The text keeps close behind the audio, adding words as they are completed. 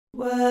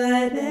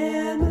What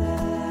am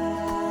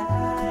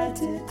I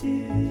to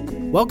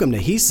do? Welcome to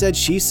He Said,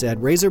 She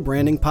Said Razor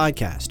Branding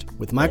Podcast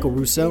with Michael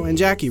Russo and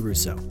Jackie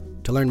Russo.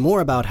 To learn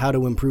more about how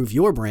to improve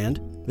your brand,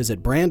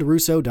 visit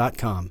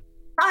brandrusso.com.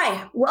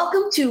 Hi,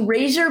 welcome to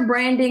Razor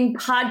Branding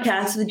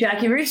Podcast with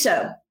Jackie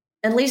Russo.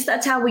 At least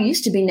that's how we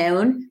used to be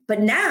known.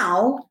 But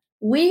now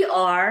we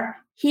are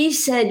He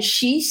Said,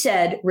 She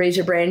Said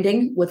Razor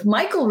Branding with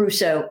Michael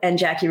Russo and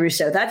Jackie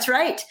Russo. That's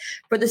right.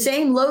 For the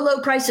same low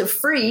price of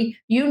free,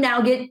 you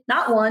now get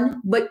not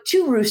one, but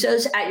two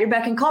Russos at your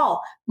beck and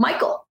call.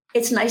 Michael,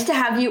 it's nice to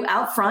have you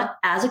out front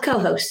as a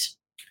co-host.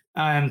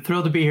 I'm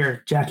thrilled to be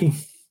here, Jackie.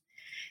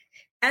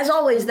 As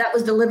always, that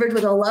was delivered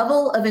with a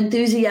level of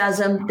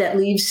enthusiasm that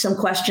leaves some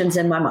questions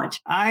in my mind.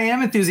 I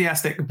am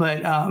enthusiastic,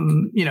 but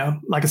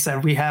like I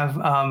said, we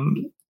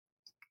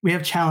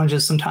have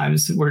challenges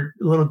sometimes. We're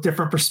a little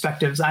different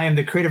perspectives. I am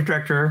the creative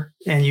director,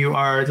 and you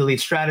are the lead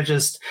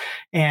strategist,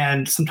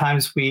 and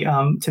sometimes we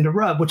tend to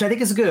rub, which I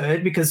think is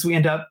good because we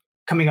end up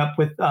coming up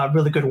with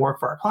really good work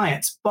for our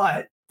clients.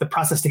 But the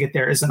process to get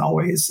there isn't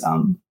always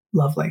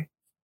lovely.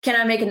 Can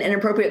I make an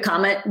inappropriate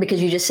comment?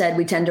 Because you just said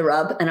we tend to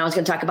rub, and I was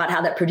going to talk about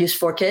how that produced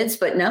 4 kids,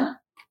 but no?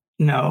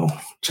 No,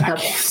 Jackie.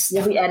 Okay.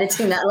 You'll be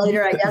editing that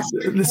later, I guess.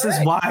 This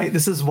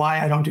is why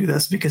I don't do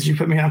this, because you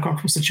put me in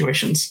uncomfortable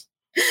situations.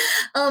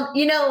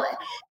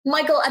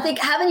 Michael, I think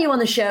having you on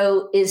the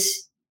show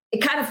it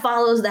kind of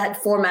follows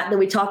that format that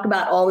we talk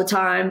about all the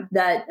time,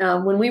 that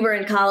when we were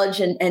in college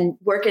and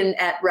working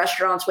at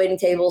restaurants, waiting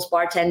tables,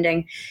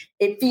 bartending,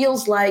 it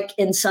feels like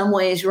in some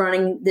ways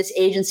running this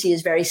agency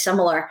is very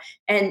similar.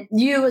 And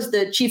you as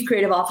the chief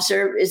creative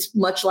officer is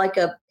much like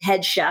a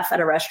head chef at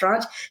a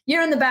restaurant.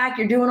 You're in the back,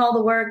 you're doing all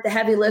the work, the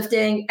heavy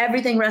lifting,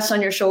 everything rests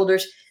on your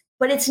shoulders.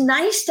 But it's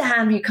nice to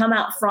have you come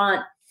out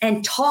front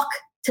and talk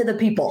to the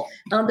people.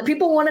 The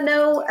people want to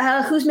know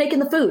who's making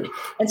the food.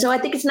 And so I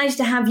think it's nice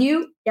to have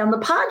you on the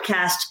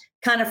podcast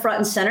kind of front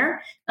and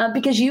center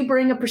because you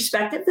bring a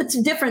perspective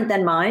that's different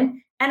than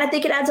mine. And I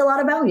think it adds a lot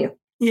of value.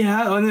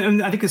 Yeah,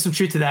 and I think there's some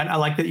truth to that. I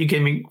like that you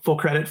gave me full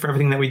credit for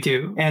everything that we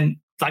do. And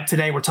like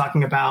today, we're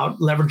talking about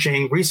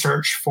leveraging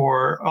research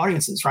for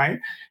audiences, right?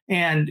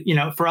 And,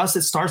 for us,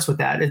 it starts with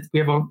that. We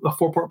have a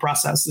 4-part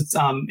process. It's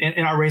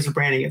in our Razor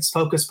branding. It's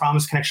focus,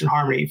 promise, connection,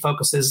 harmony.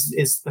 Focus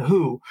is the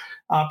who.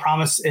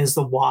 Promise is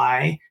the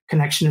why.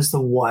 Connection is the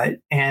what.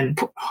 And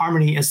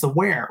harmony is the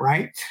where,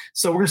 right?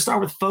 So we're going to start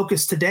with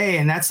focus today.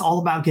 And that's all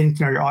about getting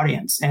to know your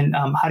audience. And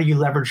how do you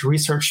leverage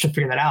research to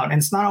figure that out?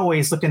 And it's not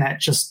always looking at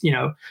just,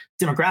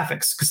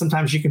 demographics, because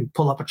sometimes you can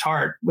pull up a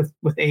chart with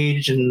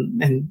age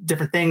and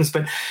different things,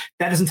 but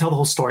that doesn't tell the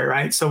whole story,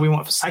 right? So we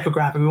want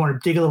psychographic. We want to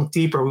dig a little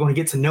deeper. We want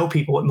to get to know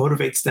people, what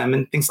motivates them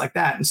and things like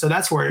that. And so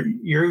that's where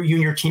you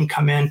and your team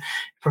come in,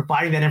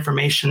 providing that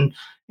information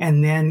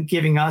and then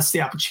giving us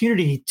the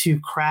opportunity to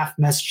craft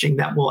messaging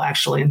that will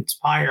actually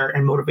inspire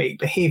and motivate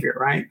behavior,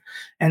 right?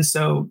 And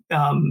so,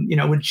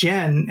 with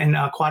Jen and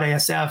Quad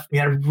ASF, we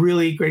had a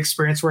really great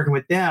experience working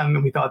with them,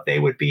 and we thought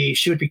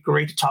she would be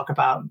great to talk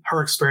about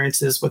her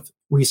experiences with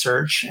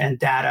research and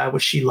data,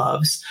 which she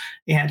loves,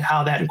 and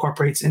how that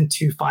incorporates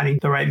into finding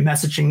the right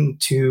messaging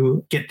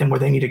to get them where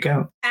they need to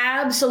go.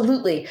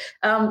 Absolutely.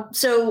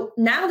 So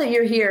now that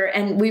you're here,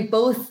 and we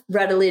both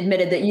readily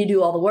admitted that you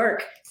do all the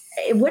work,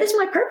 what is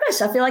my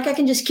purpose? I feel like I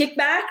can just kick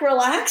back,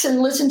 relax,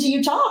 and listen to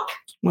you talk.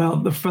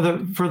 Well, for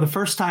the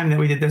first time that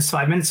we did this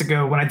 5 minutes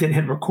ago, when I didn't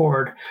hit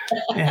record,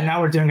 and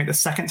now we're doing it the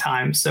second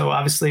time. So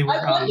obviously, I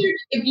wondered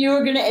if you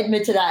were going to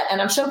admit to that,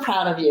 and I'm so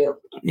proud of you.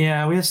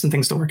 Yeah, we have some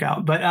things to work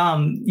out, but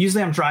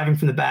usually I'm driving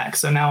from the back,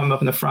 so now I'm up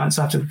in the front,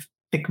 so I have to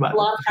think about a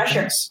lot of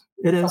pressure.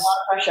 It is a lot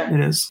of pressure. It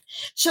is.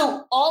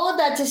 So all of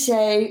that to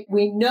say,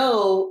 we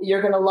know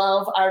you're going to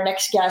love our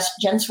next guest,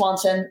 Jen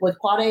Swanson with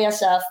Quad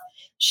ASF.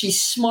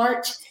 She's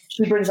smart.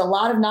 She brings a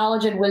lot of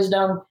knowledge and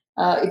wisdom.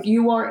 If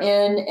you are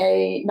in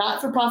a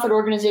not-for-profit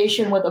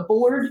organization with a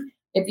board,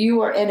 if you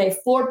are in a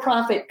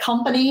for-profit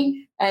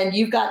company and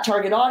you've got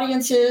target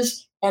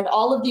audiences and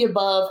all of the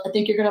above, I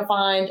think you're going to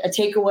find a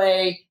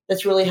takeaway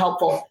that's really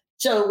helpful.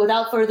 So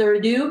without further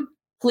ado,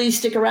 please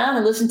stick around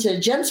and listen to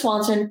Jen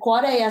Swanson,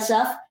 Quad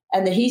ASF,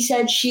 and the He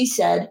Said, She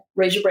Said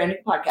Razor Branding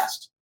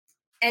Podcast.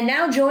 And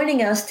now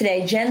joining us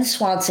today, Jen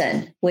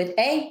Swanson with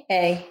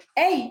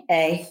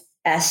AAASF.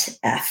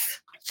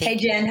 Hey,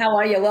 Jen, how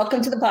are you?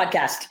 Welcome to the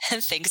podcast.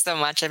 Thanks so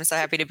much. I'm so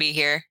happy to be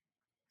here.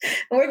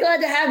 We're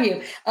glad to have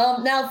you.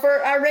 Now,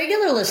 for our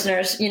regular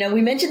listeners,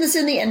 we mentioned this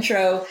in the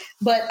intro,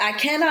 but I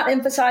cannot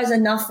emphasize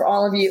enough for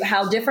all of you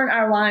how different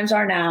our lives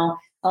are now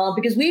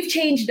because we've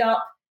changed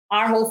up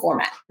our whole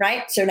format,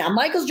 right? So now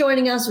Michael's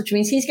joining us, which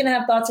means he's going to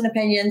have thoughts and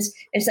opinions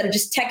instead of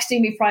just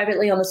texting me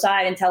privately on the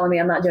side and telling me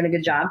I'm not doing a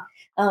good job.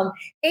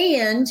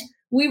 And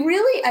we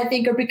really, I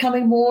think, are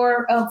becoming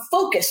more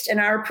focused in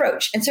our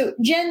approach. And so,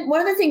 Jen,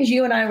 one of the things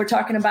you and I were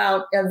talking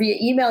about via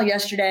email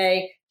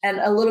yesterday and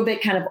a little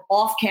bit kind of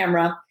off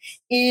camera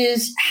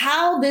is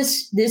how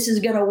this is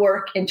going to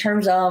work in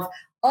terms of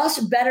us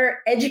better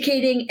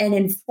educating and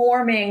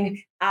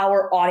informing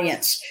our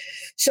audience.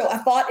 So I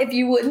thought if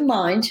you wouldn't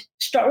mind,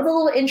 start with a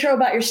little intro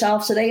about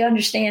yourself so they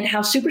understand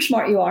how super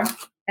smart you are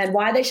and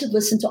why they should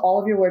listen to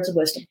all of your words of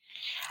wisdom.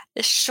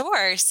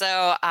 Sure.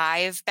 So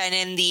I've been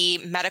in the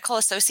medical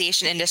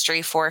association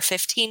industry for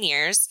 15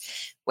 years,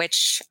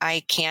 which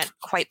I can't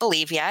quite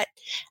believe yet.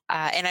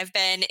 And I've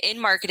been in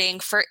marketing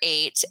for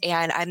 8,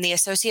 and I'm the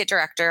associate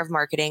director of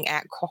marketing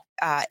at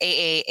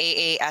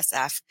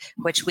AASF,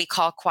 which we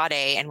call Quad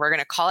A, and we're going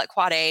to call it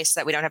Quad A so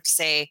that we don't have to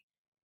say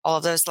all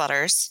of those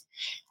letters.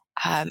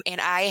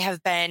 And I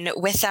have been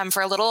with them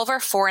for a little over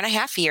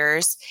 4.5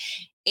 years.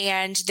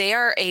 And they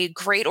are a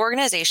great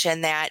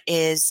organization that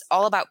is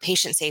all about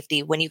patient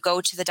safety. When you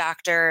go to the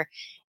doctor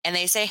and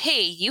they say,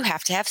 hey, you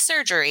have to have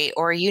surgery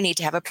or you need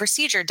to have a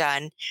procedure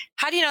done,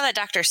 how do you know that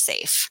doctor's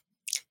safe?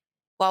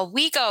 Well,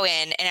 we go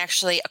in and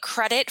actually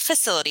accredit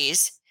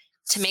facilities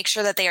to make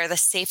sure that they are the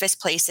safest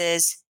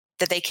places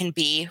that they can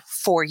be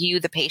for you,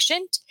 the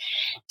patient.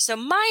 So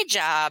my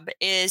job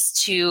is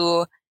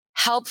to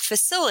help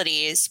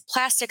facilities,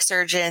 plastic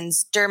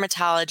surgeons,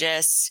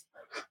 dermatologists,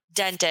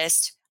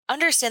 dentists,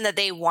 understand that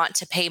they want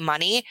to pay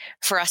money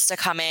for us to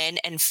come in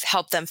and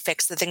help them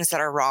fix the things that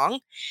are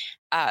wrong.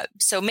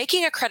 So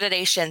making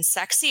accreditation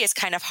sexy is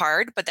kind of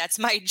hard, but that's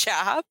my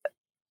job.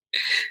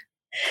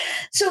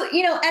 So,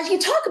 as you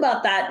talk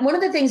about that, one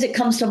of the things that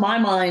comes to my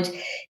mind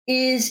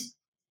is,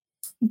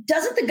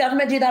 doesn't the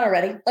government do that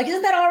already? Like,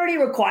 isn't that already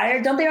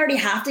required? Don't they already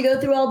have to go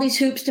through all these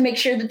hoops to make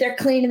sure that they're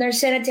clean and they're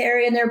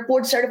sanitary and they're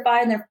board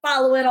certified and they're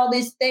following all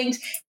these things?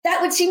 That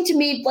would seem to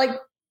me like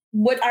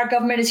what our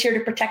government is here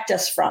to protect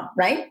us from,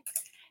 right?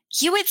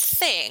 You would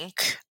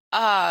think, but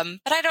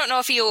I don't know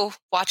if you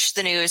watch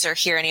the news or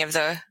hear any of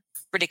the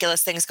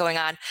ridiculous things going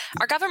on.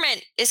 Our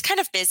government is kind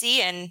of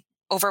busy and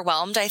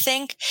overwhelmed, I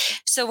think.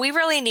 So we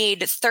really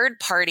need third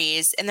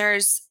parties, and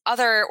there's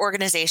other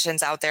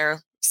organizations out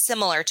there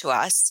similar to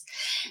us.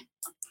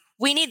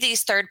 We need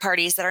these third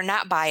parties that are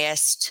not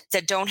biased,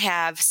 that don't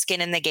have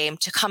skin in the game,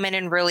 to come in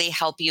and really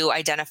help you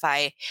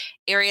identify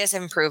areas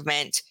of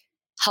improvement,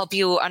 help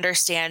you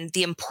understand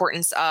the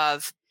importance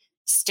of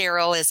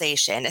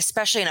sterilization,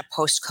 especially in a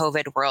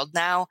post-COVID world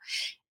now.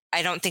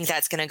 I don't think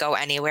that's going to go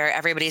anywhere.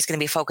 Everybody's going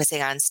to be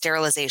focusing on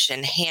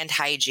sterilization, hand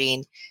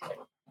hygiene,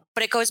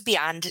 but it goes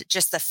beyond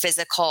just the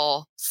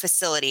physical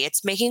facility.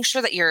 It's making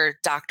sure that your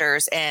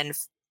doctors and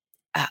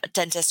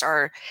dentists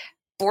are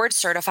board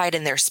certified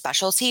in their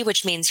specialty,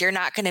 which means you're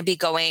not going to be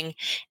going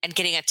and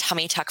getting a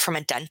tummy tuck from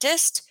a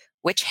dentist,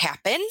 which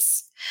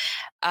happens,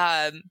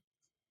 and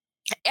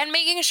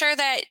making sure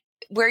that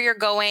where you're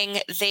going,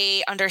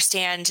 they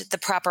understand the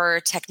proper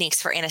techniques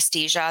for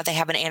anesthesia. They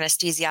have an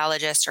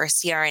anesthesiologist or a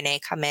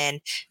CRNA come in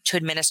to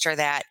administer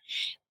that.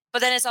 But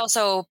then it's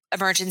also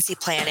emergency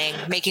planning,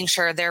 making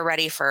sure they're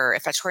ready for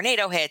if a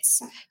tornado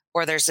hits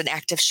or there's an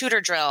active shooter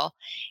drill.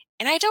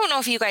 And I don't know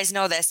if you guys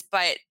know this,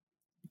 but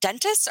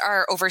dentists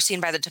are overseen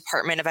by the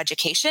Department of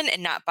Education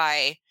and not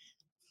by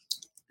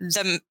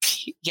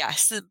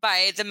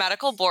by the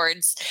medical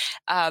boards.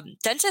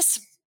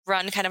 Dentists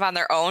run kind of on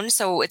their own.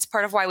 So it's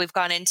part of why we've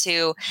gone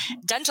into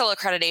dental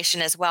accreditation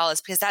as well,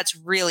 is because that's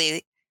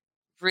really,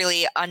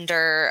 really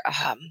under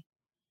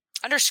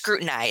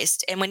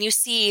scrutinized. And when you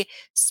see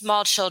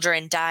small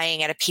children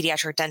dying at a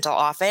pediatric dental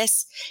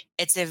office,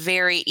 it's a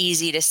very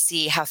easy to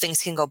see how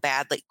things can go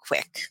badly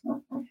quick.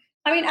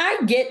 I mean, I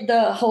get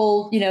the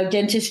whole,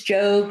 dentist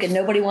joke and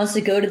nobody wants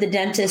to go to the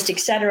dentist, et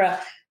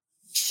cetera.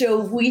 So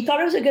we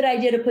thought it was a good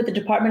idea to put the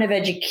Department of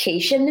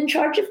Education in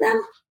charge of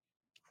them.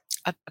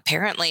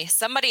 Apparently,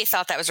 somebody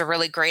thought that was a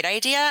really great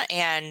idea,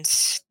 and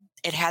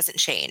it hasn't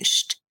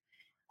changed.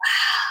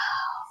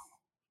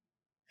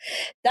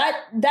 Wow.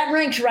 That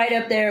ranks right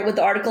up there with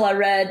the article I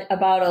read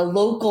about a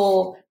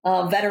local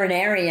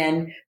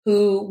veterinarian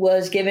who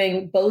was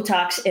giving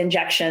Botox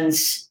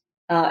injections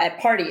at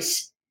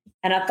parties.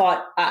 And I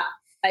thought,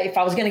 if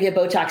I was going to get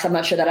Botox, I'm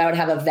not sure that I would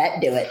have a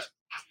vet do it.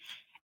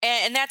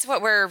 And that's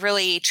what we're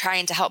really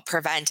trying to help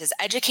prevent, is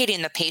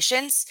educating the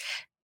patients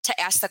to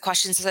ask the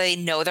questions so they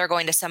know they're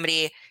going to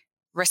somebody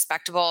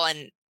respectable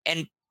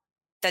and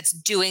that's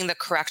doing the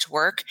correct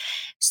work.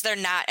 So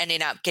they're not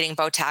ending up getting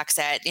Botox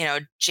at,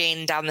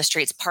 Jane down the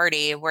street's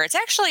party, where it's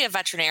actually a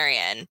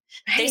veterinarian.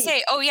 Right. They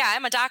say, oh yeah,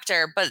 I'm a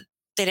doctor, but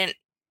they didn't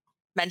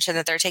mention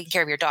that they're taking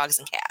care of your dogs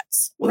and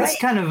cats. Well, that's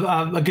kind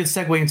of a good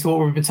segue into what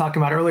we've been talking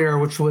about earlier,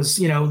 which was,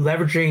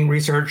 leveraging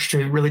research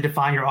to really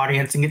define your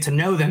audience and get to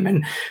know them.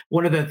 And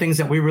one of the things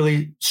that we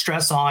really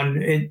stress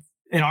on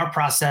in our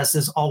process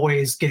is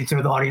always getting to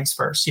know the audience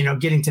first,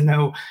 getting to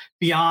know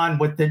beyond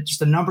what just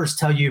the numbers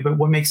tell you, but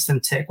what makes them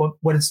tick,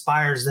 what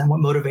inspires them,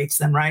 what motivates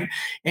them, right?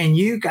 And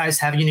you guys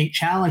have a unique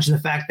challenge in the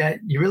fact that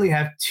you really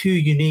have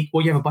you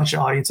have a bunch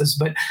of audiences,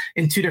 but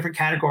in 2 different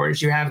categories.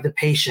 You have the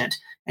patient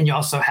and you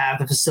also have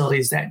the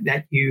facilities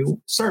that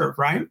you serve,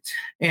 right?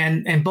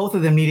 And both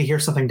of them need to hear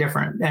something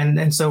different.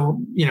 And so,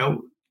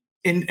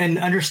 in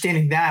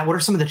understanding that, what are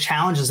some of the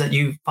challenges that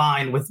you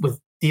find with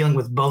dealing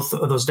with both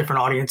of those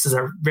different audiences that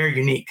are very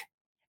unique?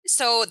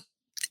 So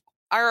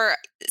our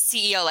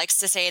CEO likes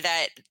to say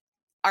that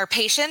our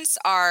patients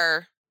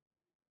are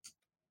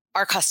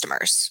our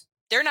customers.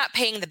 They're not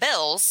paying the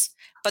bills,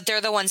 but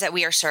they're the ones that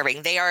we are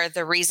serving. They are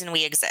the reason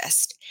we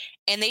exist.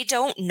 and they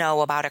don't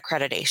know about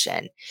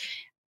accreditation.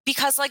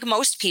 Because like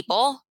most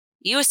people,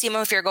 you assume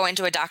if you're going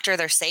to a doctor,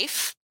 they're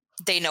safe.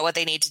 They know what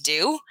they need to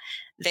do.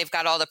 They've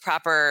got all the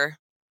proper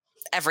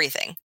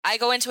everything. I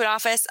go into an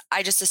office,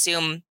 I just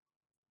assume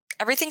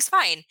everything's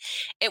fine.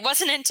 It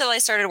wasn't until I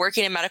started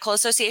working in medical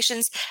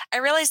associations, I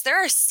realized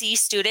there are C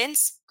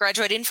students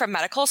graduating from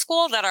medical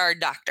school that are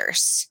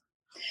doctors.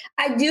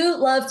 I do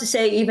love to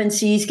say even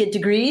C's get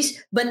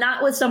degrees, but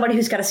not with somebody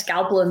who's got a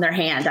scalpel in their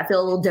hand. I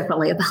feel a little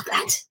differently about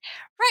that.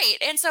 Right.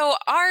 And so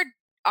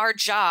our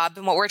job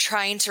and what we're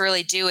trying to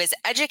really do is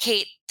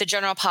educate the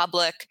general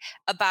public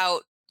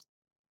about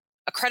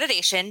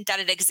accreditation, that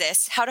it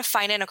exists, how to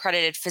find an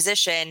accredited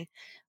physician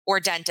or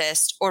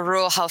dentist or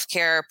rural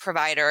healthcare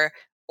provider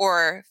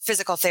or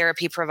physical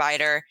therapy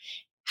provider,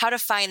 how to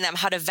find them,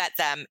 how to vet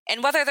them,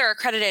 and whether they're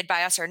accredited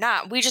by us or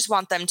not. We just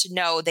want them to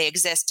know they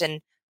exist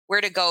and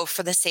where to go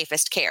for the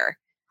safest care.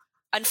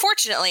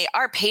 Unfortunately,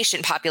 our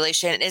patient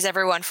population is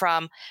everyone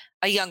from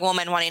a young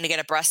woman wanting to get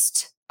a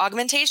breast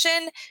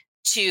augmentation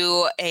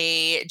to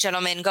a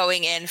gentleman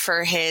going in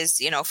for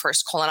his,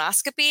 first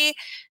colonoscopy,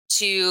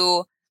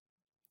 to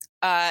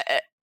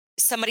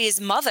somebody's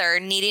mother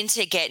needing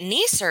to get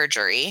knee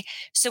surgery.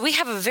 So we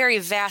have a very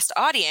vast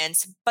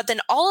audience, but then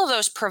all of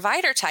those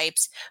provider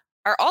types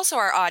are also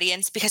our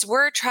audience because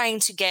we're trying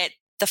to get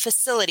the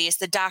facilities,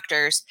 the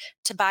doctors,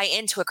 to buy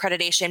into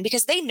accreditation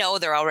because they know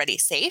they're already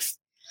safe,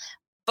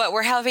 but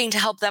we're having to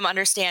help them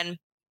understand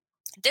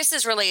this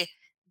is really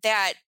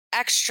that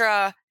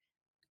extra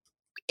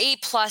A+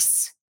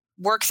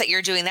 work that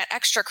you're doing, that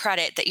extra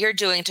credit that you're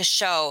doing to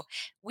show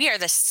we are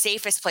the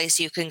safest place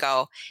you can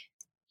go.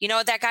 You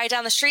know, that guy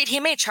down the street, he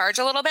may charge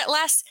a little bit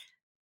less,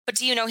 but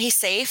do you know he's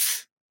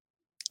safe?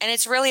 And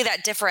it's really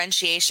that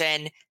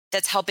differentiation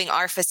that's helping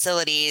our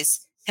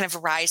facilities kind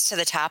of rise to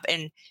the top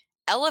and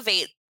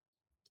elevate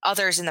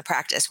others in the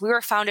practice. We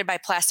were founded by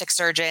plastic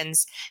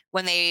surgeons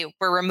when they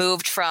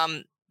removed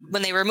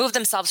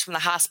themselves from the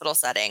hospital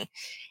setting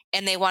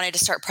and they wanted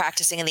to start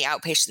practicing in the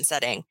outpatient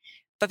setting.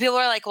 But people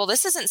are like, well,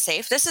 this isn't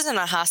safe. This isn't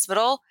a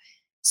hospital.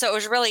 So it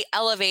was really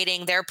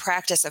elevating their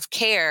practice of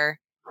care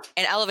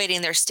and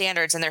elevating their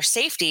standards and their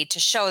safety to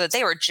show that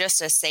they were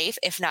just as safe,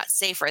 if not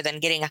safer, than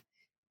getting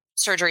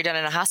surgery done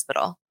in a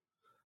hospital.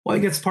 Well, I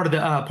guess part of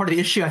the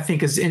issue I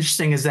think is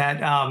interesting is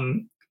that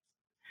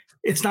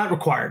it's not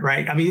required,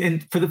 right? I mean,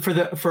 and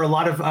for a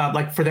lot of I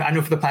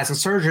know for the plastic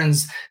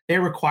surgeons,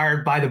 they're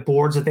required by the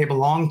boards that they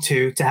belong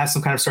to have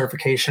some kind of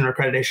certification or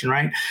accreditation,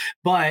 right?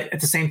 But at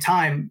the same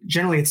time,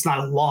 generally, it's not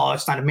a law,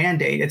 it's not a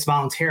mandate, it's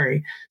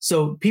voluntary.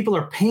 So people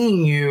are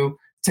paying you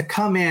to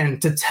come in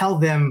to tell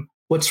them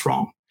what's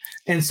wrong,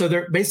 and so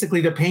they're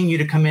paying you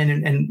to come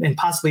in and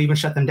possibly even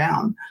shut them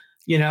down.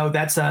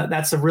 That's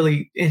a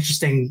really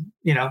interesting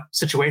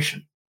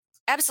situation.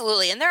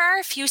 Absolutely. And there are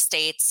a few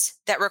states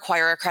that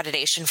require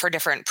accreditation for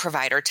different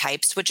provider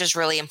types, which is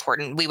really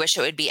important. We wish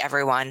it would be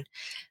everyone.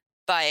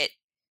 But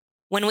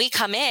when we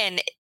come in,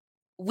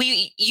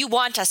 you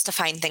want us to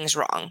find things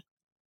wrong.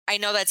 I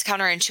know that's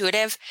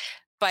counterintuitive,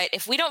 but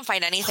if we don't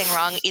find anything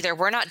wrong, either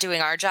we're not doing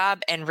our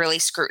job and really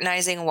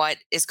scrutinizing what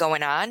is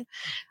going on,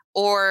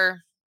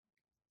 or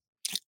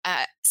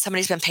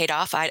somebody's been paid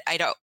off. I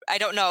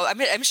don't know.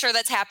 I'm sure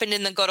that's happened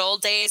in the good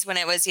old days when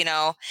it was,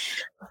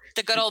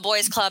 the good old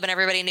boys club and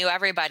everybody knew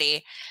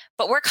everybody.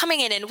 But we're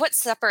coming in and what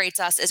separates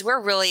us is we're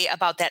really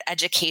about that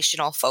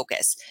educational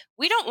focus.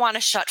 We don't want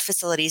to shut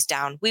facilities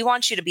down. We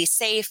want you to be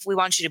safe. We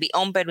want you to be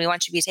open. We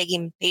want you to be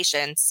taking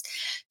patients.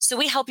 So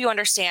we help you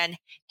understand,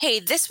 hey,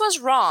 this was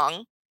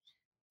wrong.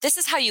 This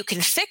is how you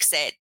can fix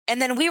it.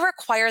 And then we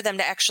require them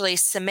to actually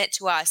submit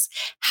to us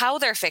how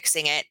they're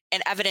fixing it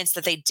and evidence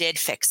that they did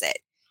fix it.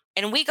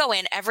 And we go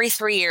in every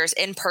 3 years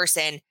in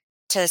person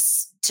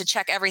to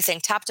check everything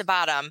top to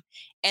bottom.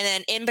 And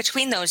then in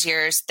between those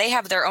years, they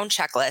have their own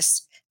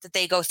checklist that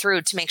they go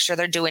through to make sure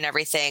they're doing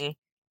everything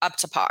up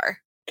to par.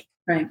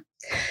 Right.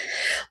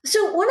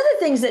 So one of the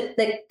things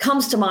that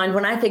comes to mind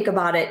when I think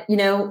about it,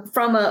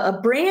 from a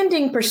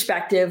branding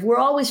perspective, we're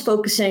always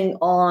focusing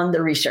on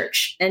the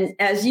research. And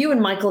as you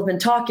and Michael have been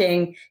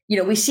talking,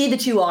 we see the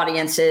two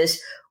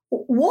audiences.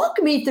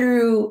 Walk me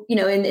through,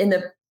 in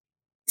the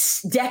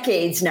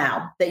decades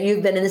now that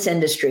you've been in this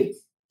industry,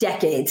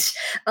 decades.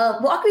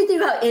 Walk me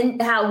through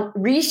how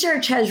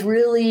research has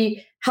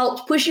really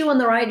helped push you in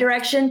the right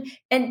direction,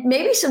 and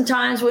maybe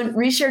sometimes when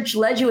research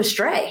led you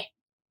astray.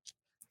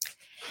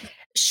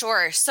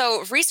 Sure.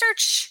 So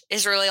research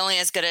is really only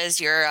as good as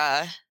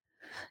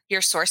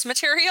your source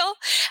material.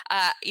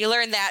 You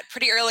learn that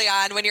pretty early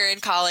on when you're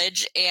in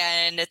college,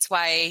 and it's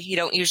why you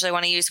don't usually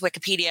want to use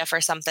Wikipedia for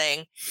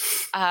something.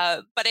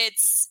 But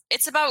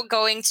it's about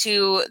going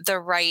to the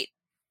right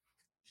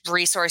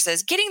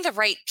resources, getting the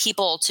right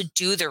people to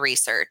do the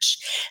research.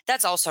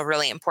 That's also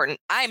really important.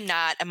 I'm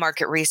not a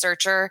market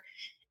researcher.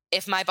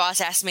 If my boss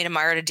asked me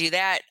tomorrow to do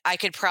that, I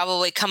could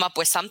probably come up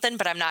with something,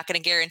 but I'm not going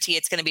to guarantee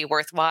it's going to be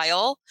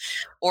worthwhile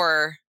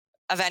or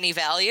of any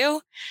value.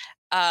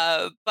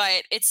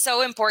 But it's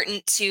so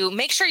important to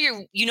make sure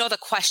you know the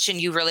question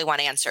you really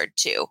want answered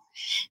to,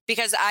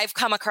 because I've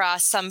come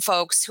across some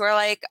folks who are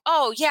like,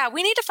 oh yeah,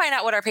 we need to find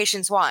out what our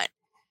patients want.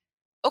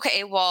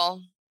 Okay,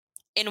 well,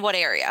 in what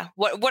area?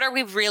 What are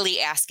we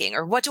really asking?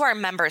 Or what do our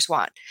members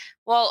want?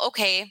 Well,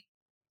 okay,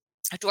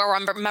 do our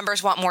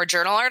members want more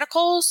journal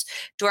articles?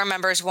 Do our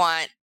members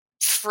want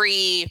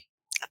free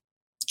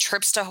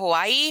trips to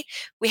Hawaii?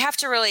 We have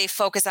to really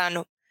focus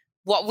on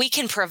what we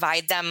can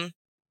provide them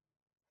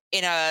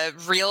in a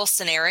real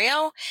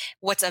scenario,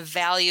 what's of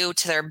value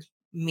to their,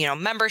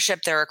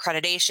 membership, their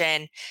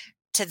accreditation,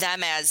 to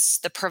them as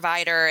the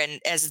provider and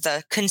as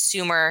the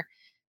consumer.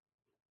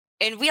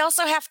 And we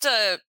also have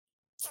to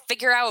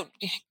figure out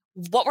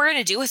what we're going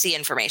to do with the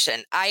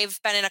information. I've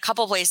been in a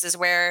couple places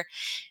where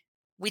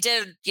we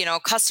did,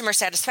 customer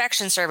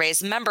satisfaction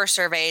surveys, member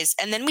surveys,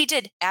 and then we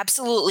did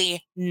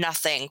absolutely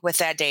nothing with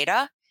that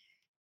data.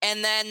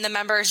 And then the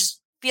members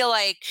feel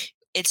like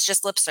it's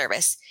just lip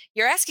service.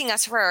 You're asking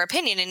us for our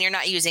opinion and you're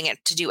not using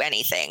it to do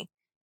anything.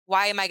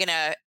 Why am I going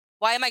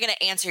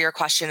to answer your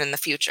question in the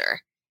future?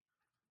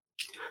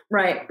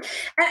 Right. And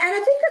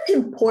I think that's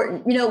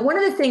important. One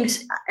of the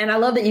things, and I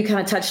love that you kind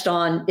of touched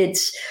on,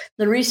 it's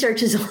the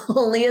research is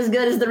only as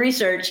good as the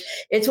research.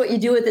 It's what you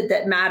do with it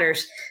that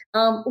matters.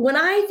 When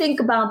I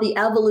think about the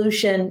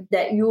evolution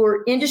that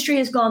your industry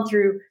has gone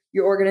through,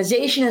 your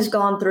organization has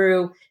gone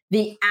through,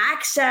 the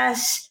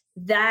access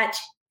that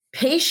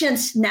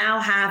patients now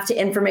have to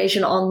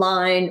information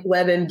online,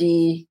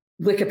 WebMD,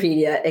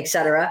 Wikipedia, et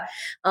cetera.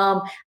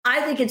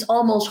 I think it's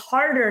almost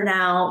harder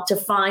now to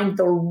find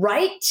the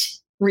right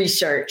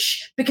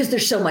research because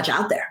there's so much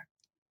out there.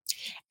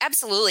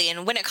 Absolutely.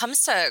 And when it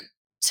comes to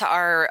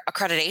our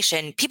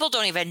accreditation, people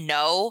don't even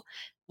know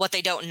what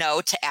they don't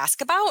know to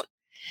ask about.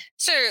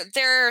 So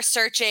they're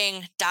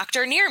searching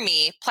doctor near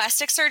me,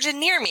 plastic surgeon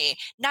near me,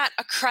 not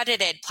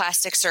accredited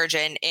plastic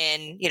surgeon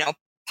in,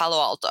 Palo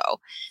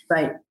Alto.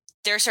 Right.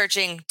 They're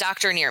searching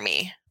doctor near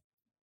me.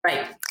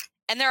 Right.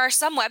 And there are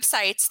some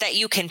websites that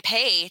you can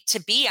pay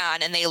to be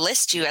on and they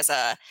list you as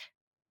a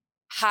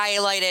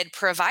highlighted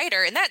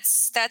provider. And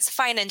that's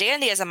fine and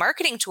dandy as a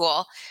marketing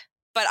tool.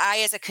 But I,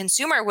 as a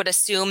consumer, would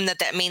assume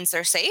that means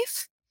they're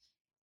safe.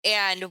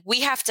 And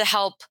we have to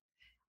help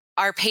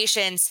our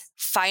patients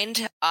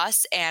find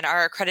us and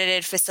our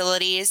accredited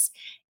facilities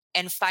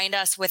and find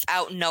us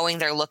without knowing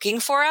they're looking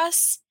for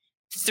us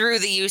through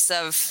the use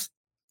of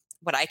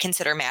what I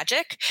consider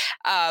magic.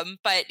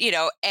 But,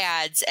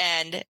 ads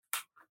and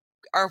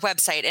our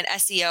website and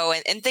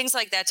SEO and things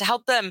like that to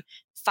help them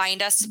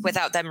find us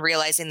without them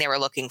realizing they were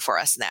looking for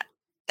us in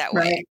that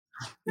way.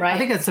 Right. I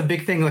think that's a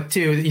big thing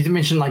too. You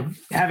mentioned like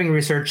having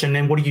research and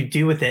then what do you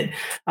do with it?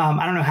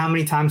 I don't know how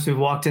many times we've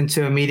walked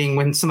into a meeting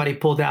when somebody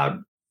pulled out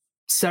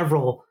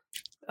several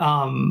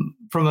from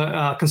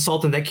a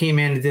consultant that came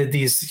in and did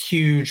these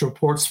huge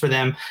reports for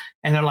them.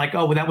 And they're like,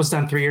 oh, well, that was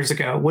done 3 years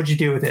ago. What'd you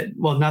do with it?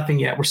 Well, nothing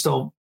yet. We're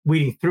still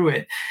weeding through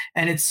it.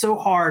 And it's so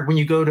hard when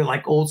you go to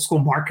like old school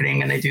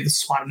marketing and they do the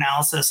SWOT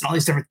analysis and all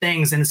these different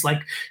things. And it's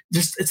like,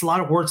 it's a lot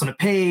of words on a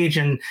page.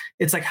 And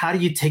it's like, how do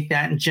you take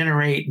that and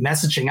generate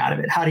messaging out of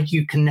it? How do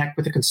you connect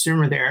with the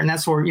consumer there? And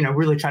that's where,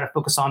 really try to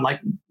focus on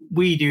like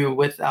we do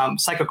with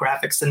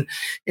psychographics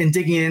and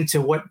digging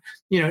into what,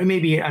 it may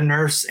be a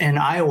nurse in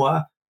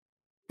Iowa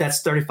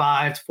that's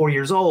 35 to 40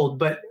 years old,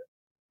 but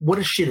what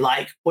is she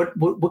like? What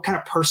kind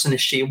of person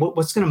is she?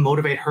 What's going to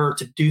motivate her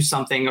to do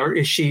something? Or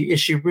is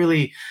she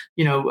really,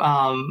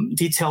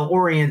 detail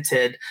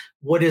oriented?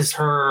 What is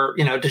her,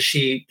 is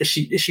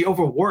she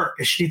overworked?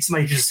 Does she need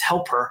somebody to just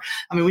help her?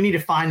 I mean, we need to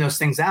find those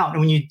things out.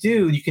 And when you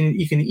do, you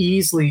can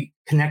easily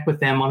connect with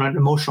them on an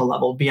emotional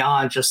level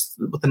beyond just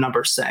what the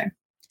numbers say.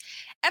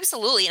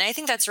 Absolutely. And I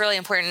think that's really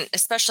important,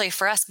 especially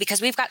for us,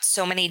 because we've got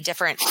so many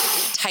different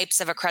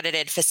types of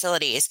accredited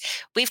facilities.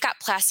 We've got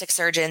plastic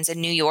surgeons in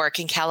New York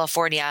and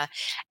California,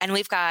 and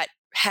we've got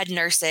head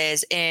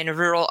nurses in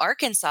rural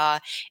Arkansas.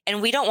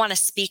 And we don't want to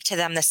speak to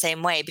them the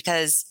same way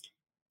because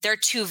they're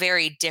two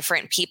very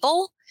different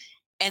people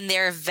and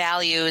their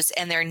values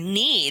and their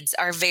needs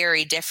are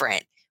very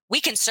different.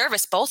 We can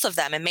service both of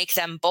them and make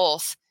them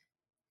both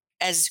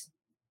as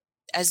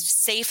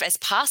safe as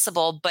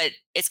possible, but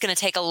it's going to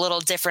take a little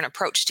different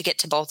approach to get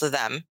to both of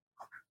them.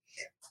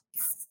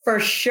 For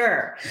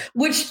sure.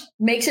 Which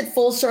makes it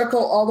full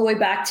circle all the way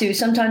back to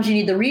sometimes you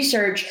need the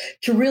research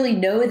to really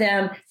know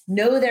them,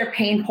 know their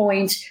pain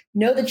points,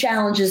 know the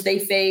challenges they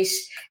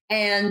face,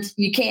 and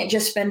you can't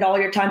just spend all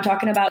your time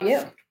talking about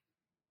you.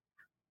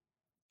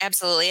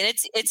 Absolutely. And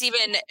it's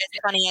even as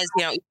funny as,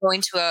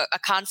 going to a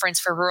conference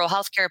for rural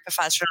healthcare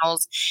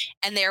professionals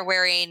and they're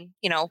wearing,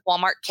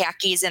 Walmart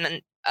khakis and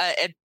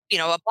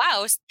a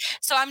blouse.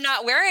 So I'm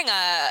not wearing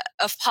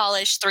a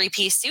polished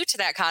 3-piece suit to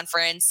that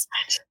conference,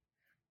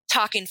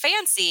 talking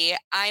fancy.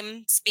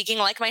 I'm speaking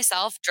like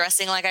myself,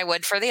 dressing like I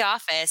would for the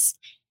office.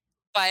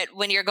 But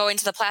when you're going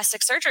to the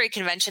plastic surgery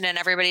convention and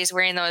everybody's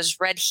wearing those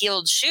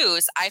red-heeled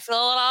shoes, I feel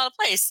a little out of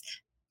place.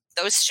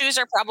 Those shoes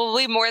are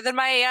probably more than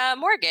my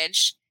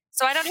mortgage.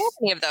 So I don't have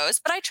any of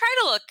those, but I try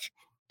to look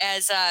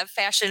as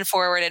fashion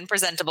forward and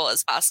presentable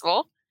as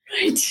possible.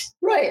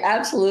 Right.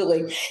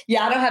 Absolutely.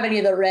 Yeah. I don't have any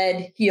of the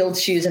red heeled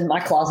shoes in my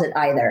closet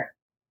either.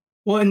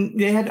 Well, and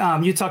they had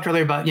you talked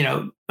earlier about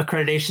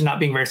accreditation not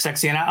being very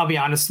sexy, and I'll be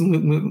honest,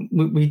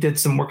 we did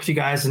some work with you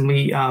guys, and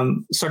we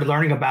started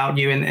learning about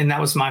you, and that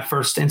was my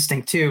first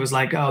instinct too. It was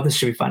like, oh, this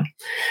should be fun.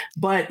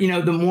 But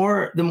the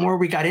more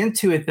we got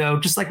into it, though,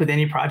 just like with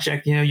any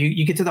project,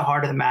 you get to the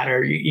heart of the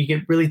matter. You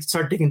get really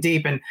start digging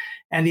deep,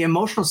 and the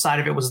emotional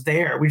side of it was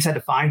there. We just had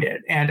to find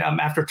it. And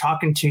after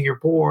talking to your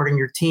board and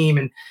your team,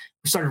 and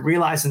we started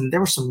realizing there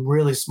were some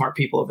really smart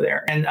people over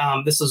there, and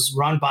this was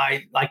run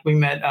by we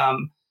met.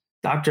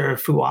 Dr.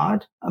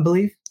 Fouad, I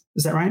believe.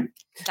 Is that right?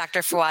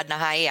 Dr. Fouad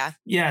Nahi, yeah.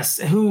 Yes,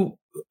 who,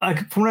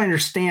 from what I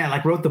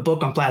understand, wrote the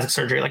book on plastic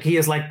surgery. He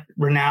is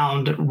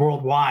renowned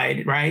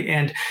worldwide, right?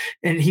 And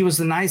he was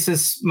the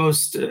nicest,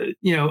 most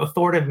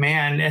authoritative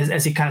man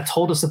as he kind of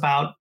told us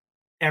about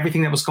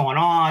everything that was going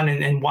on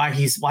and why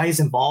he's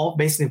involved,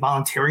 basically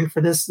volunteering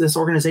for this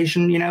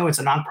organization. It's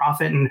a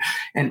nonprofit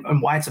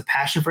and why it's a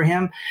passion for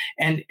him.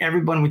 And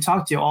everyone we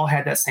talked to all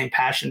had that same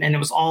passion, and it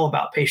was all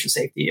about patient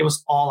safety. It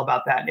was all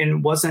about that. And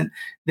it wasn't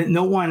that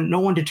no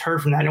one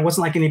deterred from that. It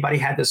wasn't like anybody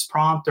had this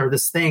prompt or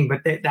this thing,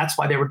 but that's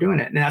why they were doing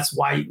it. And that's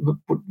why,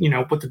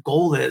 what the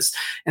goal is.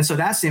 And so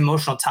that's the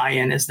emotional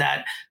tie-in, is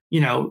that,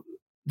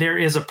 there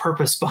is a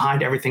purpose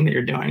behind everything that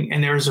you're doing.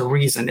 And there is a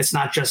reason. It's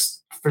not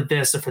just for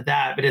this or for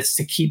that, but it's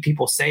to keep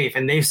people safe.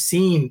 And they've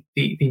seen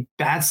the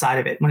bad side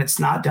of it when it's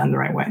not done the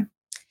right way.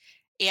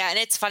 Yeah. And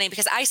it's funny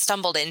because I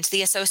stumbled into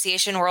the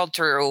association world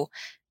through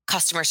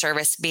customer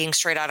service, being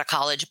straight out of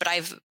college, but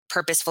I've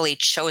purposefully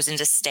chosen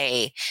to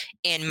stay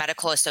in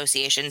medical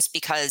associations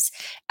because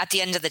at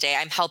the end of the day,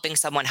 I'm helping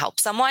someone help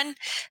someone.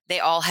 They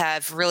all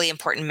have really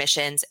important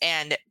missions,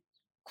 and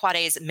Quad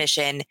A's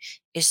mission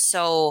is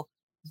so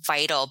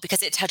vital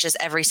because it touches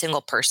every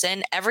single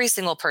person. Every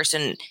single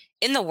person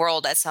in the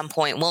world at some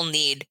point will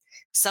need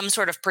some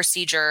sort of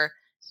procedure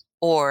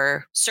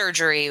or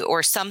surgery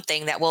or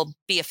something that will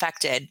be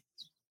affected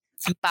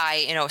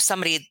by,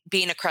 somebody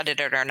being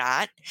accredited or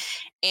not.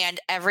 And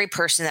every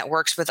person that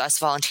works with us,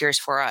 volunteers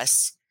for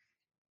us,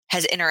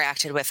 has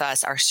interacted with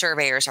us, our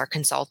surveyors, our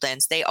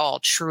consultants. They all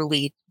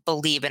truly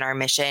believe in our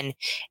mission,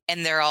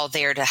 and they're all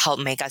there to help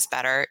make us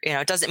better.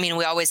 It doesn't mean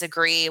we always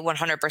agree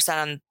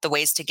 100% on the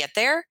ways to get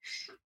there,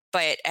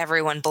 but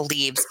everyone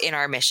believes in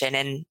our mission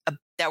and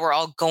that we're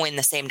all going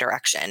the same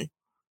direction.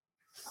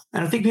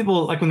 And I think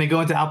people, when they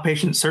go into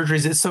outpatient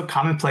surgeries, it's so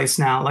commonplace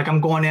now.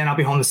 I'm going in, I'll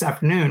be home this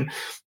afternoon,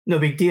 no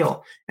big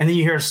deal. And then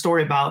you hear a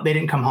story about they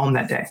didn't come home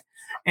that day.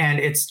 And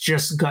it's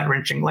just gut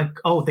wrenching.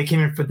 Oh, they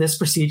came in for this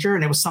procedure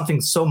and it was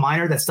something so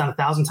minor that's done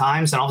 1,000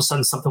 times, and all of a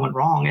sudden something went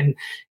wrong.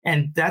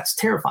 And that's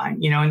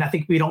terrifying, and I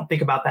think we don't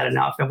think about that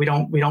enough. And we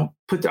don't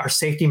put our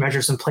safety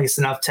measures in place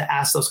enough to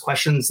ask those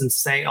questions and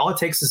say, all it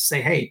takes is to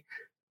say, hey,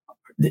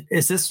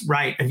 is this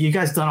right? Have you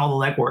guys done all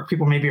the legwork?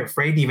 People may be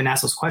afraid to even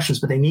ask those questions,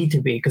 but they need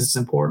to be because it's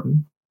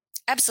important.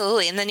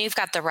 Absolutely. And then you've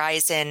got the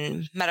rise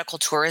in medical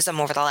tourism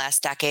over the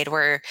last decade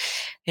where,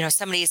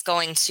 somebody's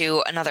going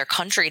to another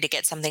country to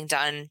get something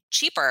done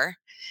cheaper.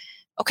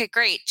 Okay,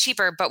 great,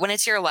 cheaper. But when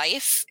it's your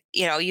life,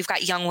 you've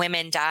got young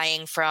women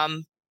dying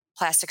from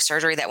plastic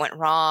surgery that went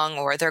wrong,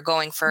 or they're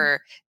going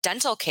for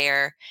dental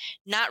care,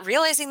 not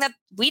realizing that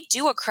we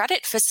do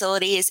accredit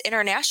facilities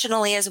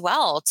internationally as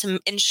well to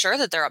ensure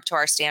that they're up to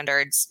our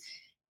standards.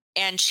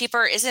 And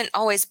cheaper isn't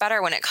always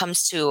better when it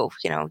comes to,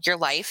 your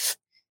life,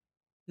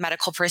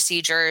 medical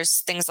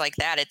procedures, things like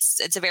that.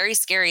 It's very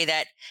scary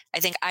that I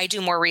think I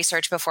do more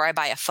research before I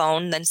buy a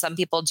phone than some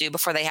people do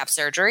before they have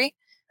surgery.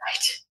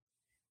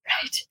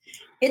 Right.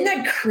 Isn't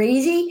that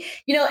crazy?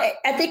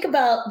 I think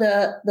about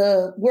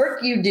the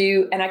work you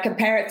do, and I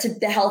compare it to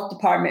the health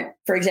department,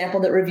 for example,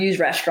 that reviews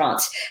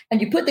restaurants.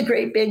 And you put the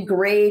great big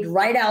grade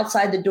right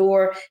outside the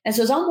door. And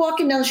so as I'm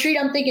walking down the street,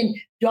 I'm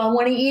thinking, do I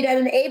want to eat at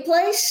an A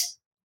place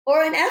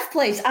or an F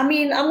place? I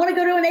want to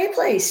go to an A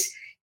place.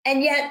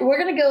 And yet we're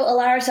going to go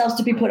allow ourselves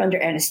to be put under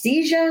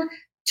anesthesia,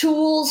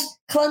 tools,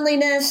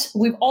 cleanliness.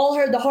 We've all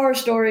heard the horror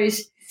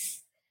stories.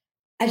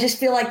 I just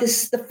feel like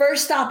this is the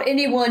first stop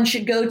anyone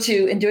should go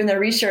to in doing their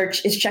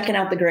research is checking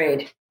out the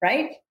grade,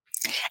 right?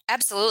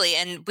 Absolutely.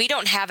 And we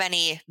don't have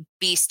any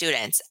B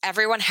students.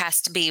 Everyone has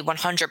to be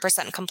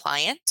 100%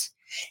 compliant,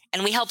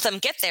 and we help them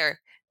get there,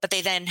 but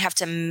they then have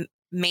to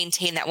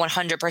maintain that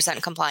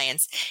 100%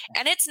 compliance.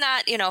 And it's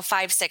not,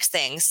 5-6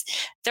 things.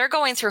 They're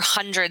going through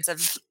hundreds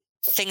of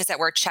things that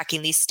we're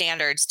checking, these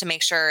standards, to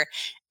make sure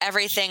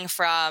everything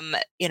from,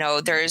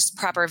 there's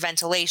proper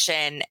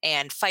ventilation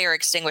and fire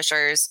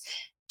extinguishers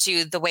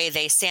to the way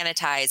they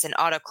sanitize and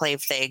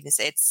autoclave things.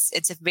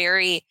 It's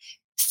very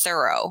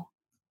thorough.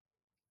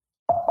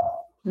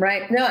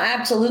 Right. No,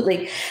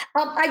 absolutely.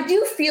 I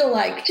do feel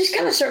like, just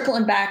kind of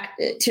circling back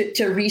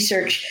to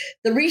research,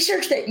 the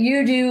research that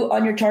you do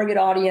on your target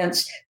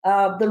audience,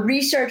 the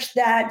research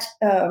that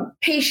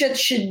patients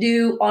should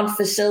do on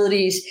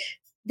facilities,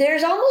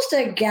 there's almost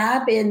a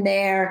gap in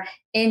there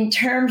in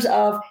terms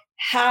of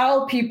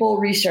how people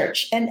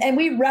research. And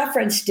we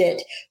referenced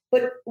it,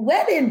 but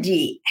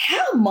WebMD,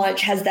 how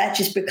much has that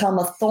just become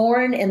a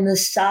thorn in the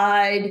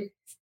side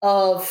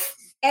of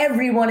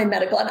everyone in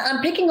medical. And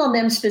I'm picking on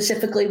them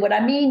specifically. What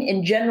I mean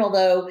in general,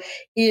 though,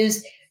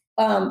 is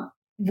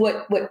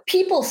what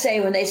people say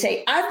when they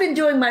say, I've been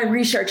doing my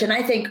research, and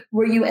I think,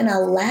 were you in a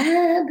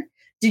lab?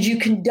 Did you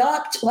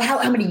conduct, well,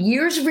 how many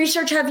years of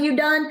research have you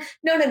done?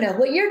 No.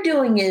 What you're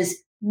doing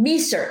is me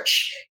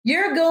search.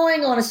 You're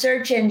going on a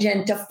search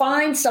engine to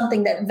find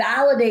something that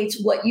validates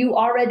what you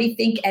already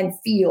think and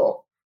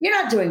feel. You're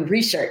not doing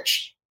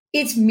research.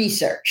 It's me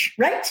search,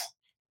 right?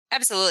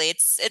 Absolutely.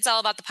 It's all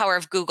about the power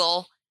of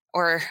Google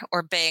or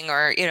Bing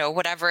or,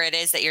 whatever it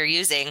is that you're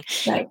using.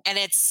 Right. And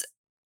it's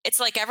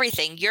like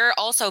everything. You're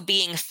also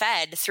being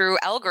fed through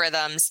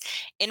algorithms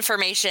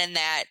information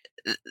that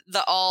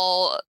the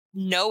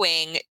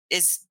all-knowing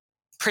is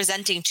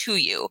presenting to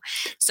you.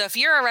 So if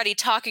you're already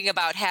talking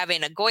about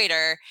having a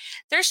goiter,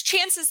 there's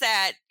chances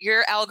that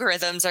your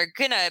algorithms are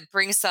going to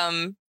bring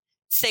some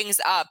things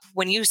up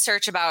when you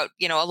search about,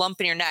 a lump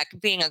in your neck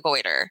being a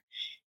goiter.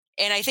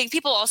 And I think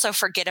people also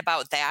forget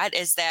about that,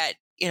 is that,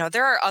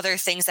 there are other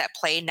things at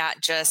play, not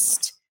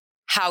just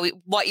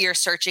what you're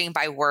searching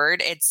by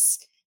word.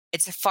 It's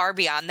far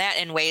beyond that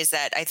in ways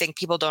that I think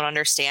people don't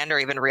understand or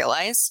even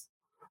realize.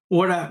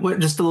 What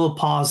just a little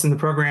pause in the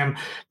program.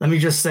 Let me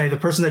just say, the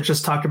person that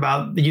just talked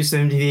about the use of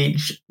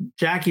MTV,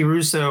 Jackie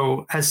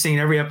Russo, has seen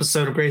every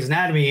episode of Grey's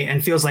Anatomy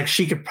and feels like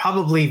she could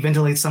probably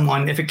ventilate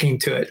someone if it came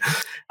to it.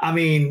 I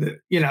mean,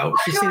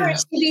 she's seen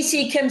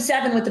CBC Kim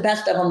 7 with the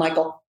best of them,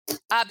 Michael.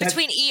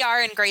 Between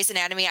ER and Grey's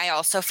Anatomy, I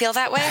also feel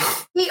that way.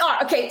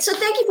 ER. Okay, so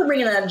thank you for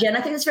bringing that up, Jen.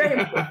 I think it's very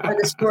important for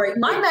the story.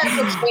 My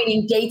medical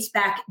training dates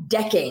back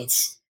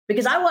decades,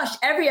 because I watched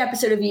every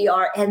episode of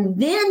ER and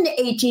then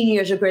 18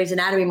 years of Grey's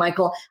Anatomy,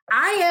 Michael.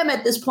 I am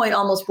at this point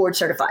almost board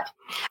certified.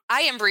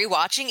 I am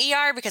rewatching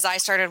ER because I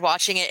started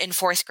watching it in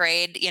 4th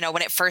grade,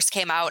 when it first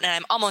came out, and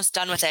I'm almost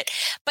done with it.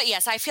 But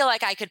yes, I feel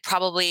like I could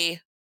probably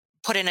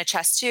put in a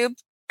chest tube.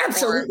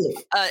 Absolutely.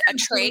 Or a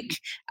trach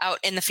out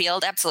in the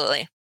field.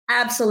 Absolutely.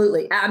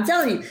 Absolutely. I'm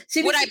telling you.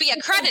 CBC, would I be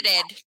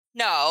accredited?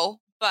 No,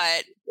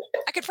 but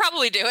I could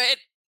probably do it.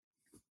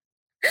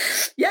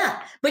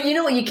 Yeah. But you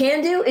know what you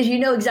can do is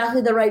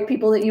exactly the right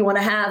people that you want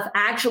to have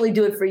actually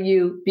do it for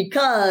you,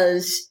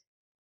 because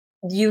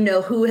you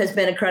know who has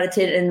been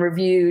accredited and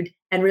reviewed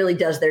and really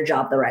does their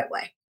job the right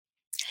way.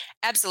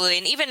 Absolutely.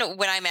 And even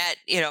when I'm at,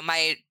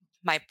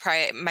 my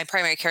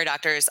primary care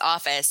doctor's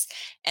office,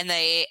 and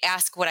they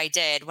ask what I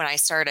did when I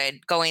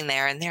started going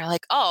there, and they're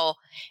like, oh,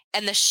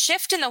 and the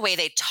shift in the way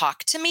they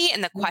talked to me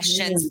and the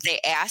questions they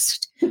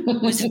asked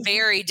was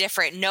very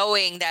different,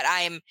 knowing that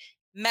I'm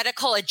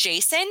medical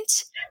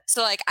adjacent.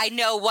 So like, I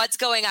know what's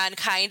going on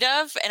kind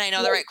of, and I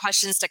know the right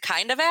questions to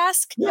kind of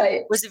ask.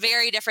 Right. Was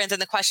very different than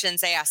the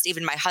questions they asked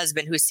even my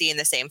husband, who's seeing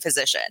the same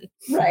physician.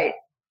 Right.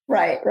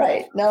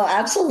 No,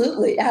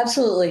 absolutely.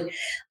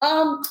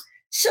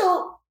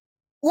 So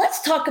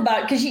let's talk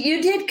about, because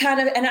you did kind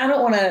of, and I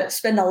don't want to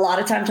spend a lot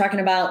of time talking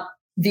about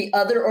the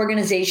other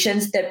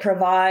organizations that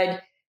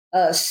provide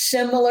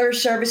similar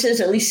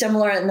services, or at least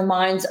similar in the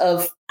minds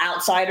of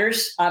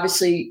outsiders.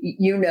 Obviously,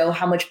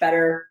 how much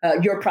better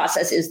your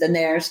process is than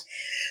theirs.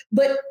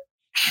 But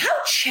how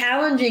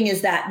challenging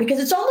is that? Because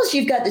it's almost,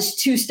 you've got this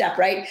two-step,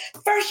 right?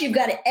 First, you've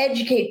got to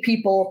educate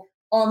people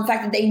on the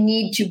fact that they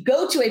need to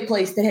go to a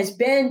place that has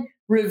been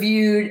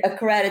reviewed,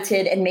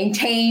 accredited, and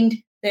maintained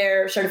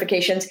their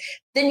certifications.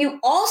 Then you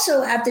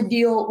also have to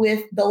deal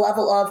with the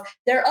level of,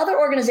 there are other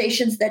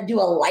organizations that do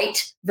a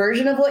light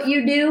version of what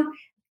you do.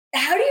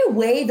 How do you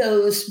weigh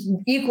those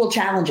equal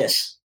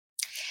challenges?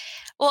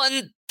 Well,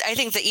 and I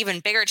think the even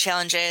bigger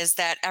challenge is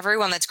that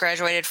everyone that's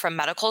graduated from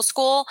medical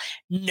school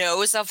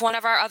knows of one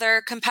of our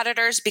other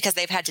competitors because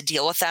they've had to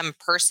deal with them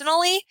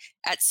personally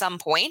at some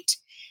point.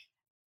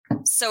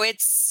 So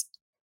it's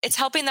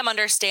helping them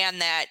understand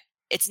that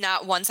it's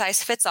not one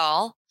size fits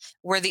all.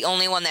 We're the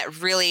only one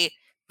that really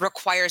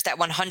requires that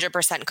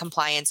 100%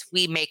 compliance.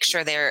 We make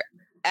sure they're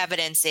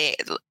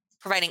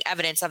providing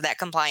evidence of that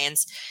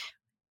compliance.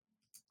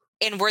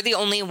 And we're the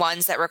only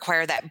ones that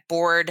require that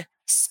board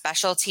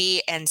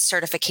specialty and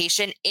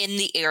certification in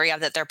the area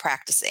that they're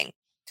practicing.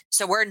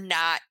 So we're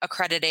not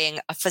accrediting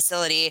a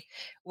facility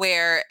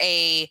where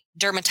a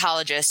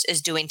dermatologist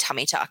is doing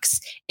tummy tucks.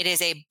 It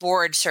is a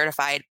board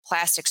certified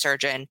plastic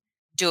surgeon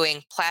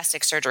doing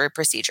plastic surgery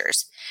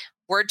procedures.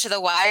 Word to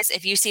the wise,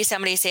 if you see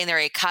somebody saying they're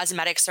a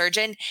cosmetic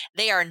surgeon,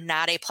 they are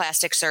not a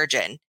plastic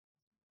surgeon.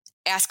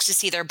 Ask to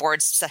see their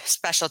board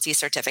specialty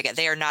certificate.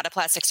 They are not a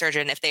plastic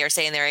surgeon if they are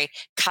saying they're a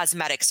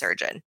cosmetic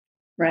surgeon.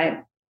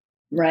 Right.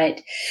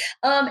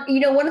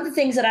 One of the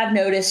things that I've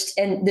noticed,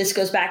 and this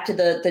goes back to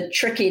the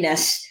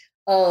trickiness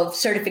of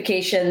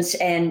certifications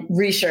and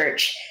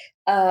research,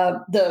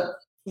 the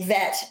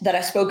vet that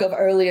I spoke of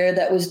earlier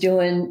that was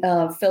doing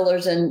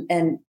fillers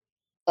and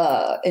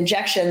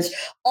injections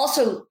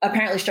also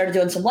apparently started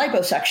doing some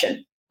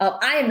liposuction.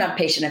 I am not a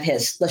patient of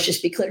his, let's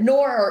just be clear,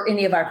 nor are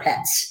any of our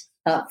pets,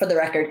 for the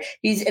record.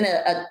 He's in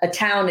a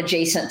town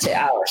adjacent to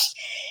ours.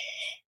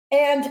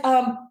 And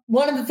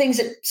one of the things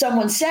that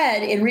someone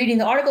said in reading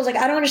the article is like,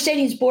 I don't understand,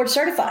 he's board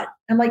certified.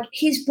 I'm like,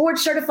 he's board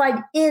certified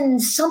in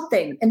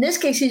something. In this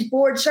case, he's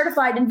board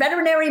certified in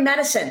veterinary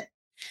medicine.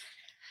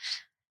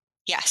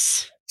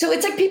 Yes. So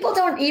it's like people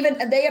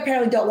they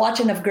apparently don't watch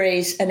enough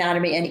Grey's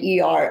Anatomy and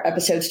ER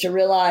episodes to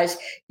realize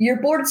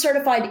you're board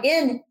certified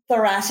in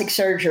thoracic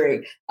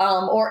surgery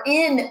or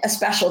in a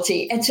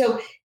specialty. And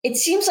so it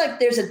seems like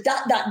there's a ...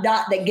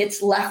 that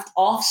gets left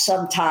off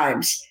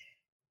sometimes.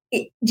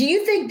 Do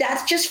you think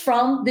that's just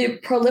from the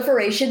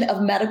proliferation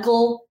of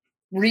medical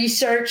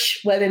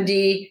research,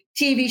 WebMD,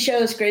 TV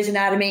shows, Grey's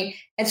Anatomy?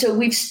 And so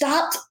we've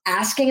stopped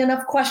asking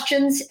enough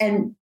questions.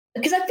 And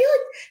because I feel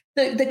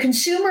like the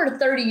consumer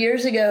 30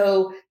 years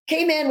ago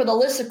came in with a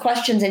list of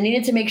questions and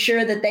needed to make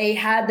sure that they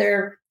had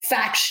their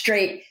facts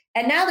straight.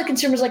 And now the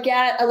consumer's like,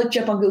 yeah, I looked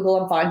you up on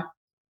Google, I'm fine.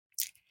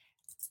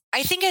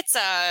 I think it's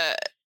that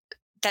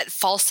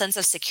false sense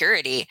of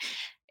security.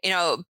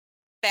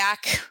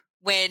 Back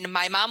when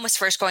my mom was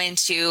first going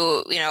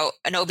to,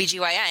 an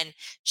OBGYN,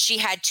 she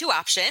had two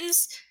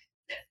options.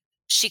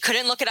 She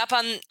couldn't look it up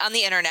on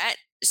the internet,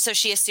 so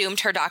she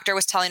assumed her doctor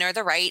was telling her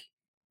the right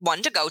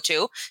one to go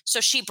to.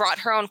 So she brought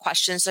her own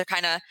questions to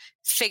kind of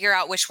figure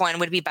out which one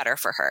would be better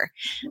for her.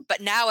 But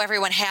now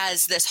everyone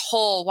has this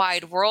whole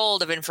wide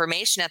world of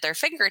information at their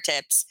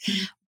fingertips.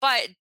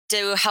 But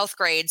do health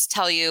grades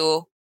tell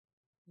you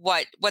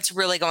what's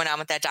really going on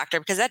with that doctor?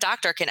 Because that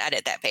doctor can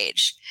edit that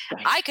page.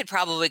 Right. I could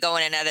probably go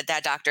in and edit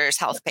that doctor's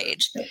health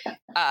page.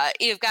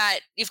 You've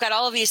got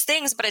all of these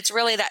things, but it's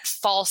really that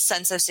false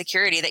sense of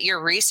security that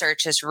your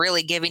research is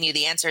really giving you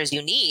the answers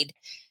you need.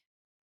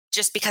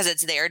 Just because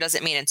it's there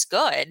doesn't mean it's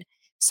good.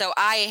 So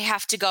I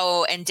have to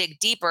go and dig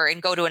deeper and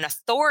go to an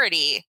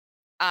authority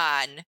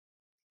on,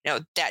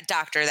 that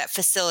doctor, that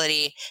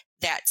facility,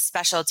 that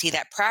specialty,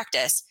 that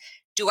practice.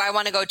 Do I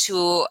want to go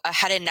to a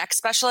head and neck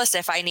specialist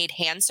if I need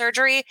hand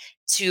surgery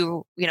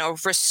to,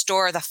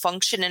 restore the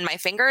function in my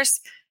fingers?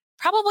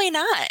 Probably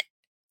not.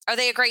 Are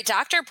they a great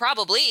doctor?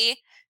 Probably.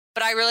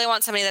 But I really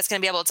want somebody that's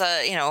going to be able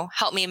to,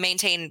 help me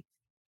maintain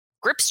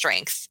grip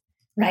strength.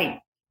 Right.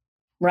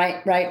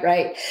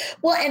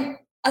 Well, and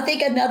I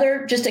think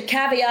just a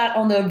caveat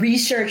on the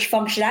research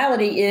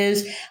functionality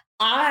is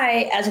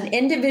I, as an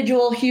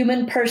individual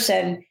human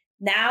person,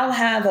 now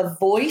have a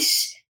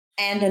voice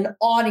and an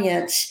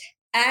audience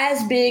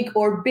as big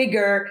or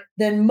bigger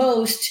than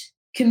most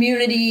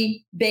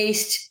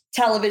community-based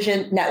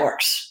television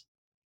networks.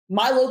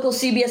 My local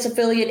CBS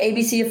affiliate,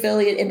 ABC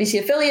affiliate,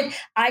 NBC affiliate,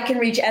 I can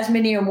reach as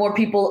many or more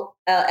people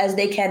as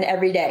they can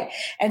every day.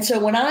 And so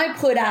when I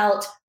put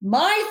out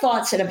my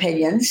thoughts and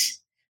opinions,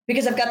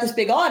 because I've got this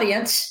big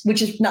audience,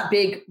 which is not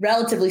big,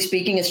 relatively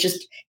speaking, it's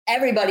just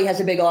everybody has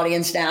a big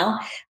audience now.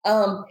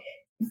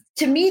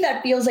 To me,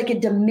 that feels like it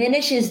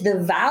diminishes the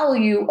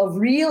value of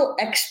real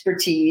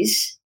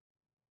expertise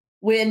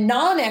when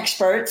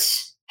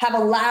non-experts have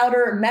a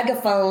louder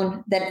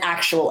megaphone than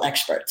actual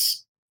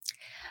experts.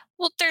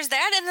 Well, there's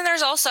that. And then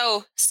there's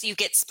also, you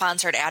get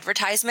sponsored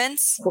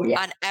advertisements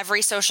on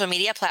every social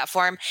media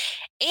platform.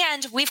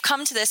 And we've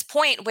come to this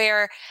point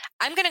where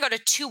I'm going to go to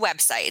two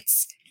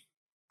websites.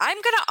 I'm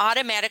going to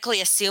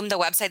automatically assume the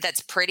website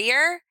that's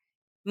prettier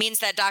means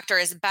that doctor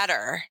is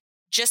better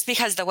just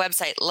because the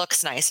website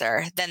looks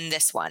nicer than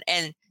this one.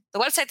 And the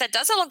website that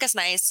doesn't look as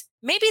nice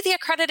may be the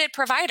accredited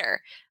provider,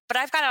 but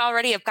I've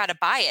got a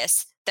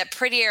bias that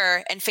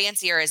prettier and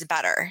fancier is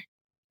better.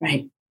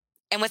 Right.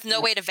 And with no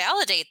way to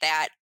validate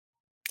that,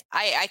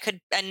 I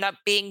could end up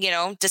being,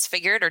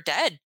 disfigured or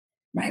dead.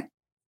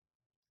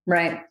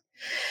 Right.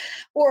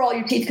 Or all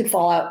your teeth could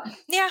fall out.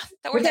 Yeah,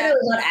 that Which I know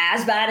is not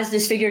as bad as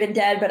disfigured and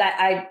dead, but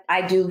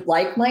I do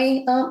like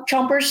my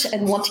chompers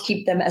and want to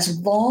keep them as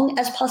long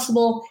as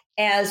possible,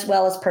 as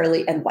well as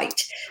pearly and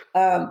white.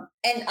 And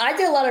I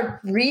did a lot of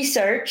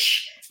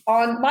research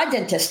on my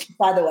dentist,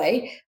 by the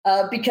way,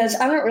 because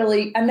I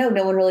know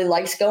no one really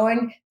likes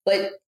going,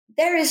 but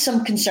there is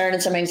some concern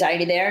and some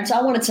anxiety there. And so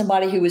I wanted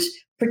somebody who was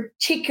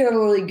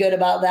particularly good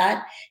about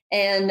that.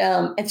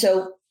 And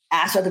so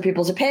asked other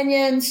people's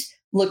opinions,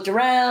 looked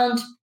around,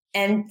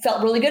 and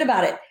felt really good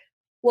about it.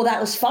 Well, that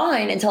was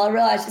fine until I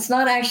realized it's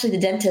not actually the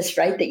dentist,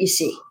 right, that you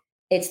see.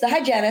 It's the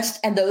hygienist,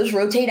 and those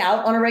rotate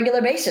out on a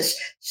regular basis.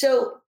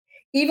 So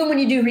even when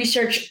you do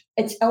research,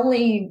 it's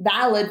only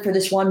valid for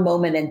this one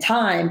moment in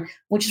time,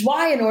 which is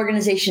why an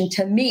organization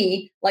to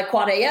me like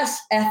Quad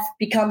ASF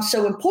becomes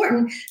so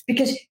important,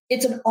 because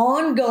it's an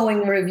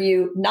ongoing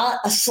review, not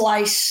a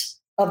slice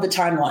of the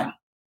timeline.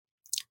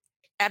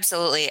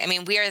 Absolutely. I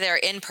mean, we are there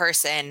in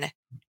person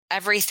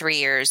every 3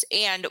 years,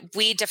 and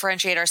we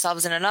differentiate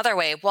ourselves in another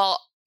way.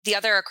 Well, the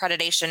other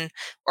accreditation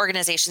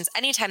organizations,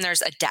 anytime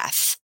there's a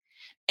death,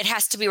 it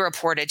has to be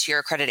reported to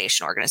your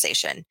accreditation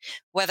organization,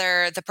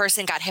 whether the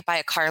person got hit by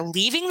a car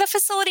leaving the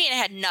facility and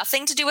it had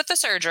nothing to do with the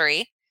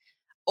surgery,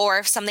 or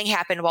if something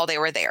happened while they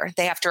were there.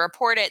 They have to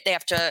report it. They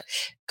have to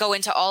go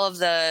into all of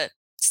the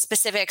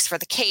specifics for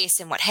the case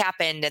and what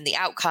happened and the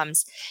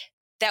outcomes.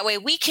 That way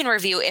we can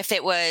review if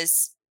it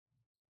was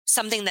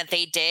something that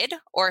they did,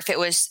 or if it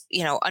was,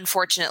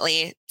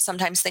 unfortunately,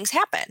 sometimes things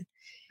happen.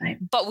 Right.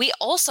 But we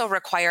also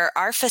require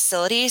our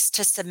facilities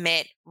to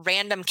submit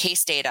random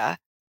case data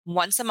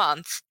once a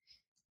month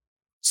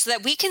so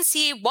that we can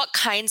see what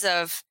kinds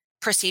of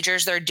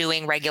procedures they're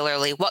doing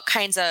regularly, what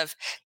kinds of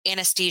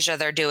anesthesia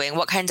they're doing,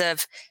 what kinds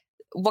of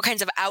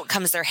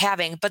outcomes they're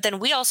having. But then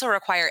we also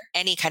require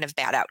any kind of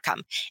bad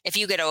outcome. If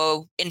you get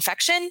an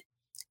infection,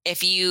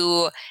 if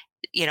you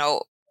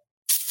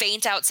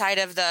faint outside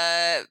of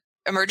the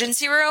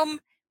emergency room,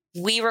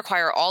 we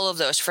require all of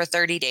those for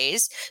 30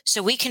 days.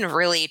 So we can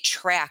really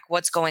track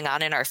what's going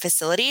on in our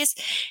facilities.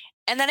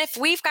 And then if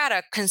we've got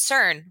a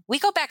concern, we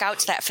go back out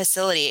to that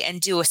facility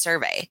and do a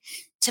survey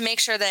to make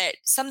sure that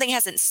something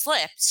hasn't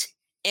slipped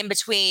in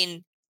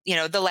between,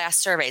 the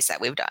last surveys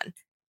that we've done.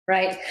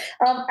 Right.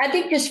 I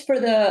think just for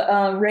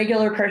the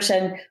regular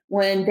person,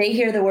 when they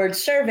hear the word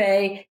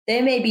survey,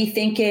 they may be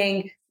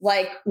thinking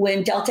like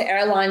when Delta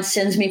Airlines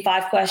sends me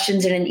 5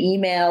 questions in an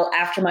email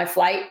after my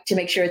flight to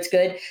make sure it's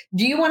good.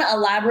 Do you want to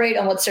elaborate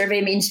on what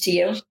survey means to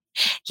you?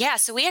 Yeah.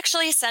 So we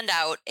actually send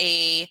out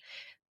a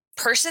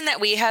person that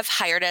we have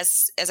hired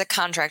as a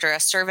contractor, a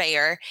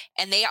surveyor,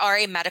 and they are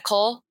a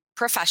medical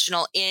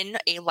professional in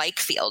a like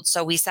field.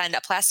 So we send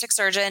a plastic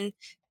surgeon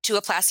to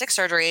a plastic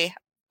surgery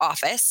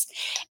office,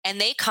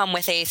 and they come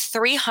with a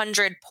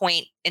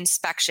 300-point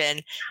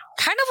inspection,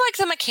 kind of like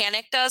the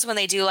mechanic does when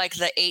they do like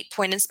the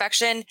 8-point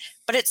inspection,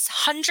 but it's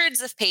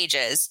hundreds of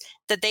pages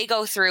that they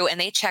go through and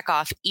they check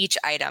off each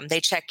item.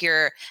 They check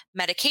your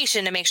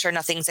medication to make sure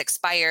nothing's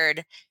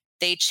expired.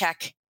 They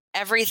check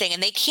everything,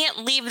 and they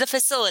can't leave the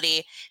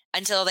facility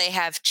until they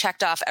have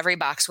checked off every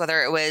box,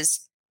 whether it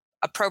was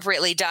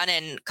appropriately done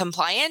and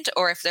compliant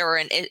or if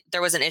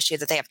there was an issue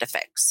that they have to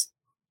fix.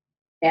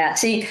 Yeah.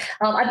 See,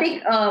 I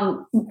think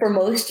for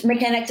most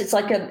mechanics, it's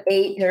like a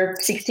 8 or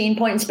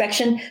 16-point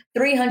inspection.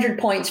 300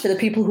 points for the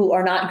people who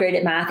are not great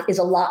at math is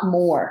a lot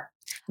more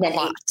than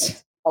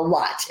 8. A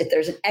lot. If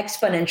there's an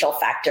exponential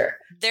factor.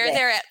 They're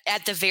there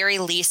at the very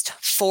least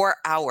 4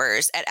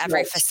 hours at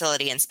every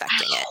facility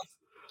inspecting it.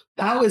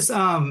 How is,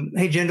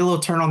 hey, Jen, a little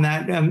turn on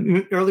that.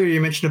 Earlier you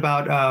mentioned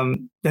about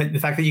the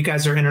fact that you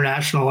guys are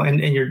international in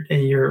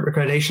your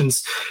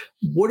accreditations.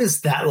 What is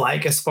that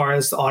like as far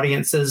as the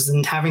audiences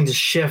and having to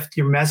shift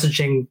your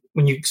messaging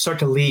when you start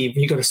to leave,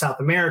 when you go to South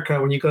America,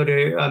 when you go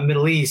to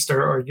Middle East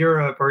or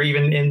Europe, or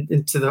even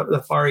into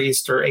the Far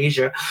East or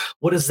Asia?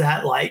 What is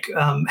that like,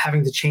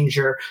 having to change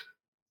do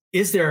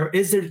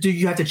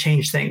you have to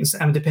change things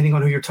depending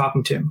on who you're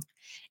talking to?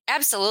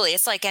 Absolutely.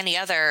 It's like any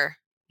other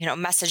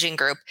messaging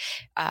group.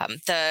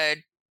 The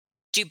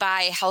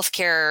Dubai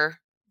Healthcare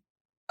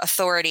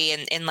Authority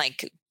in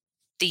like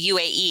the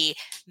UAE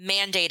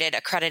mandated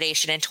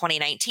accreditation in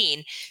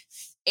 2019.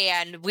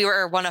 And we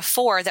were one of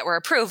 4 that were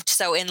approved.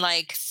 So in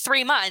like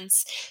 3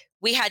 months,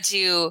 we had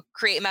to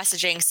create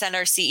messaging, send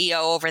our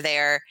CEO over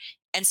there,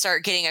 and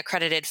start getting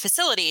accredited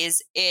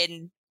facilities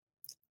in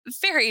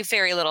very,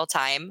 very little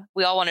time.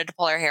 We all wanted to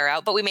pull our hair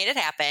out, but we made it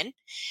happen.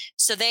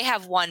 So they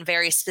have one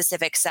very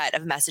specific set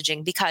of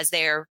messaging because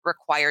they're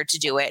required to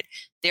do it.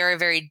 They're a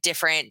very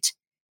different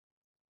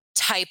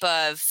type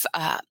of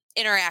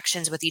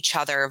interactions with each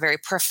other, very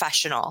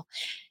professional.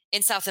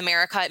 In South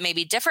America, it may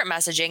be different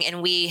messaging.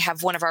 And we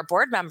have one of our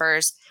board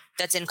members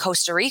that's in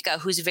Costa Rica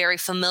who's very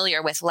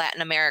familiar with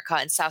Latin America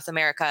and South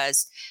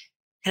America's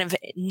kind of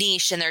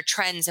niche and their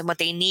trends and what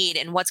they need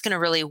and what's going to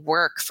really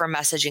work for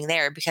messaging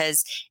there,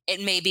 because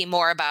it may be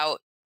more about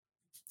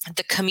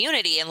the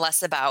community and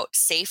less about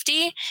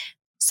safety.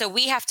 So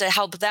we have to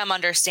help them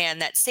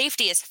understand that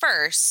safety is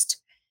first,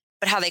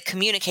 but how they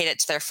communicate it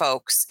to their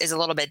folks is a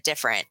little bit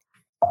different.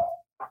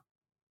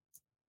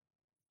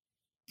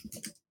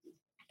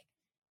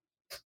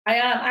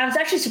 I was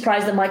actually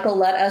surprised that Michael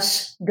let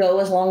us go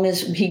as long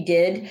as he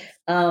did,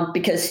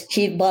 because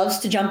he loves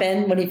to jump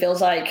in when he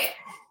feels like,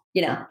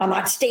 I'm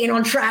not staying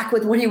on track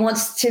with what he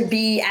wants to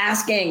be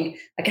asking.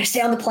 I got to stay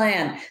on the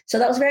plan. So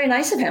that was very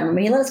nice of him. I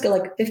mean, he let us go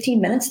like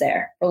 15 minutes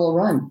there for a little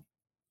run.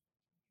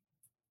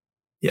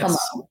 Yes.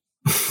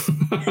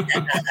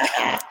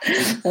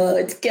 Oh,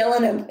 it's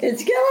killing him.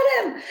 It's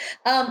killing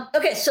him.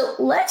 Okay, so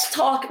let's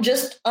talk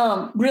just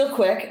real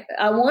quick.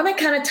 I want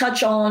to kind of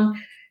touch on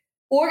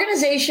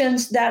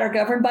organizations that are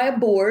governed by a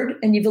board,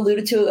 and you've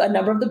alluded to a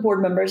number of the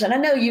board members. And I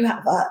know you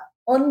have an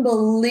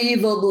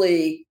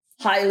unbelievably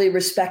highly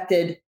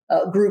respected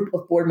group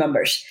of board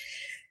members.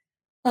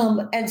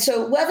 And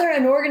so whether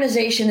an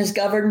organization is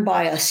governed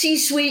by a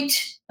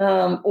C-suite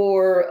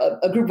or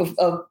a group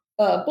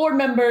of board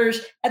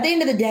members, at the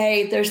end of the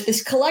day, there's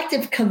this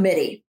collective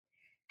committee.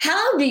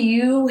 How do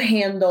you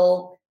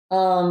handle,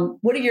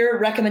 what are your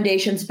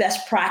recommendations,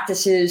 best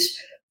practices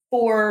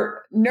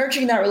for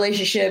nurturing that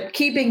relationship,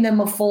 keeping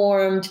them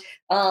informed,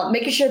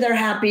 making sure they're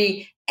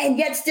happy, and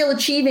yet still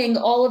achieving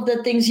all of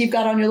the things you've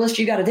got on your list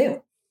you got to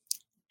do?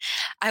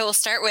 I will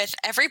start with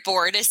every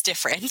board is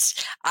different.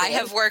 I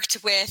have worked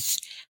with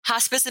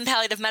hospice and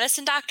palliative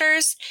medicine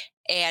doctors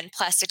and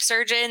plastic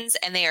surgeons,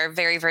 and they are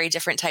very, very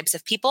different types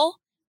of people,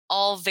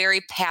 all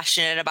very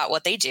passionate about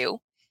what they do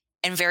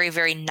and very,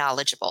 very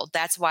knowledgeable.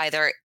 That's why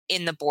they're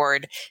in the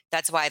board.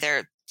 That's why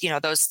they're,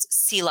 those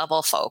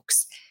C-level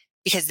folks,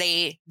 because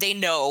they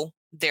know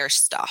their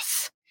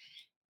stuff.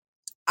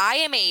 I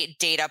am a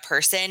data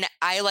person.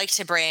 I like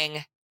to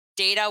bring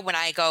data when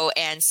I go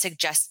and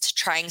suggest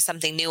trying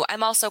something new.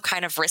 I'm also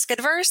kind of risk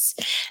adverse.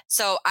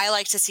 So I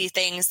like to see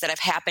things that have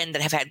happened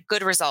that have had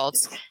good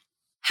results,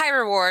 high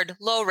reward,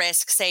 low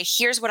risk, say,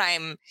 here's what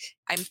I'm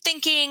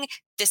thinking.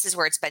 This is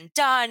where it's been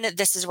done.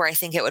 This is where I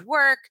think it would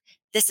work.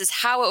 This is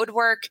how it would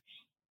work.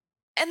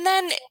 And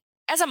then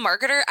as a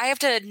marketer, I have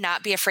to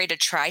not be afraid to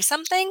try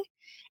something.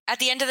 At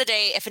the end of the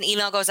day, if an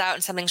email goes out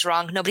and something's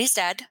wrong, nobody's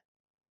dead.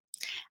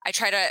 I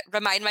try to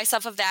remind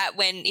myself of that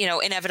when,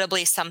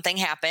 inevitably something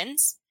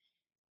happens.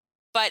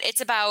 But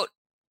it's about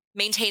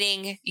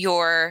maintaining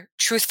your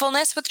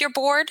truthfulness with your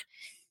board.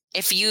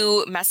 If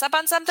you mess up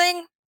on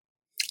something,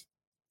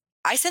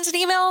 I sent an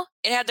email,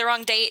 it had the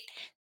wrong date.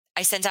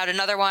 I sent out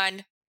another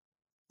one,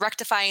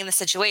 rectifying the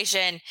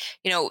situation.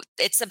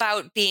 It's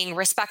about being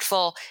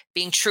respectful,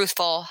 being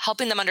truthful,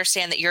 helping them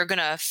understand that you're going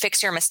to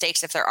fix your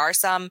mistakes if there are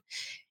some.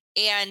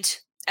 And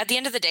at the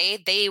end of the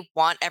day, they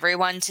want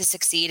everyone to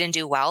succeed and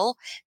do well.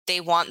 They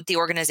want the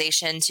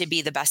organization to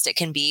be the best it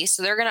can be.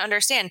 So they're going to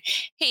understand,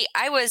 hey,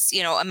 I was,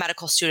 a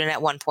medical student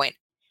at one point.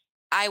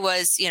 I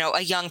was,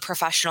 a young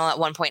professional at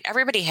one point.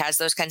 Everybody has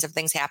those kinds of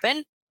things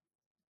happen.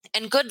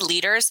 And good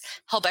leaders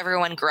help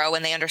everyone grow,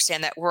 and they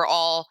understand that we're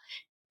all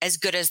as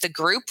good as the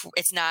group.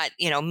 It's not,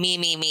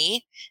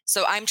 me.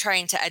 So I'm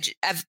trying to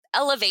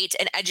elevate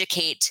and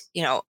educate,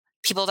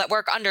 people that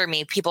work under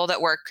me, people that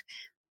work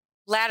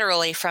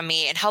laterally from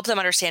me, and help them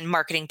understand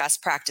marketing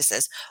best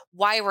practices,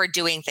 why we're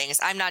doing things.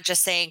 I'm not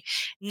just saying,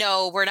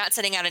 no, we're not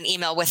sending out an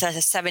email with a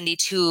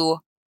 72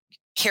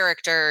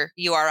 character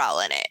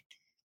URL in it.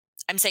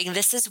 I'm saying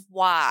this is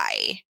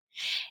why.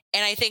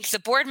 And I think the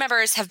board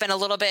members have been a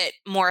little bit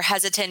more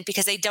hesitant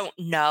because they don't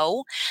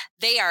know.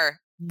 They are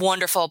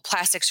wonderful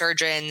plastic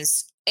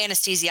surgeons,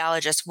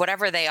 anesthesiologists,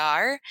 whatever they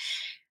are,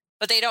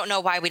 but they don't know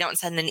why we don't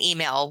send an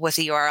email with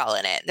a URL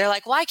in it. They're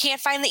like, well, I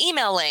can't find the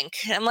email link.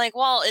 And I'm like,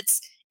 well,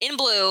 it's in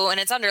blue and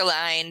it's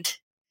underlined.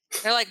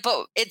 They're like,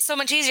 but it's so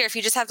much easier if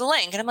you just have the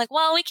link. And I'm like,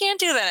 well, we can't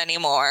do that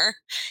anymore.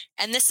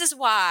 And this is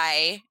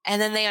why.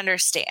 And then they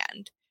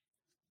understand.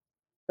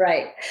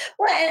 Right.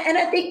 Well, and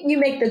I think you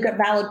make the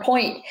valid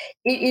point.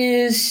 It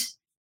is,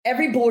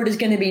 every board is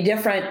going to be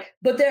different,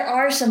 but there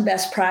are some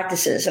best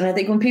practices. And I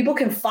think when people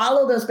can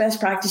follow those best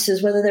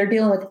practices, whether they're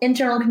dealing with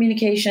internal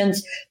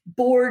communications,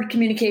 board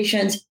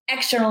communications,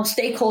 external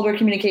stakeholder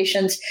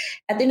communications,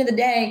 at the end of the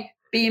day,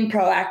 being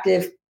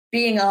proactive,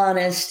 being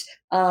honest,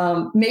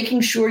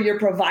 making sure you're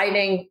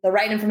providing the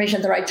right information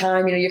at the right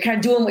time, you're kind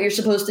of doing what you're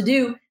supposed to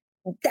do.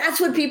 That's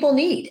what people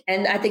need.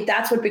 And I think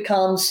that's what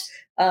becomes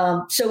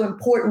so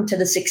important to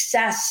the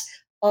success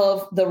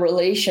of the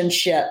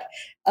relationship.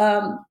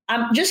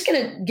 I'm just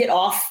going to get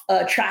off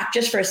track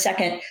just for a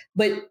second,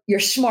 but you're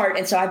smart.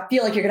 And so I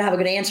feel like you're going to have a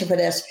good answer for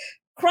this.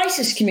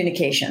 Crisis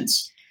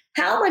communications.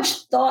 How much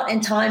thought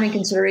and time and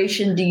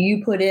consideration do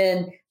you put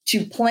in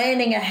to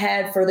planning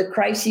ahead for the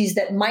crises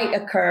that might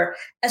occur,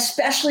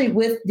 especially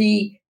with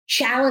the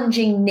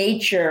challenging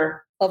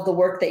nature of the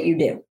work that you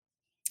do?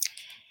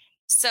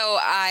 So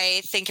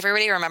I think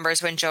everybody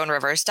remembers when Joan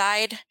Rivers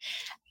died.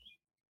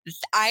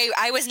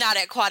 I was not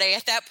at Quad A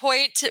at that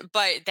point,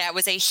 but that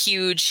was a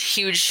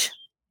huge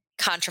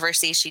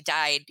controversy. She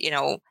died,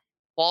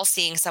 while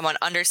seeing someone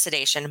under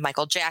sedation,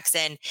 Michael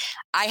Jackson.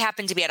 I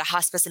happened to be at a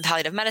hospice and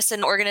palliative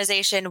medicine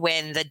organization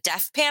when the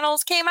death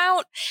panels came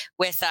out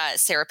with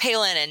Sarah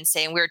Palin and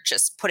saying we're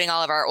just putting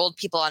all of our old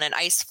people on an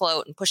ice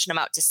float and pushing them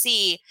out to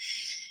sea.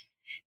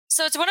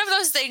 So it's one of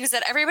those things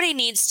that everybody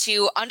needs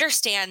to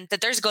understand,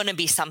 that there's going to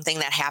be something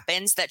that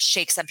happens that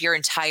shakes up your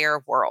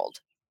entire world.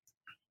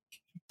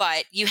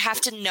 But you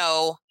have to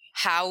know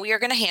how you're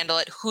going to handle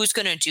it, who's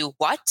going to do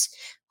what,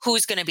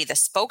 who's going to be the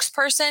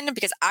spokesperson,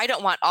 because I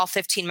don't want all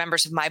 15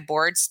 members of my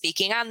board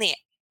speaking on the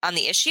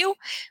issue.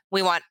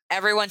 We want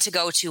everyone to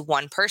go to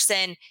one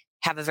person,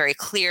 have a very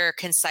clear,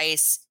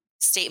 concise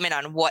statement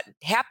on what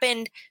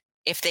happened,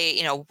 if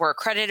they, were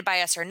accredited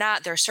by us or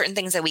not. There are certain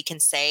things that we can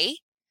say.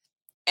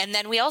 And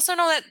then we also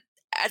know that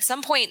at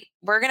some point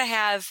we're going to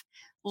have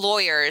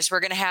lawyers, we're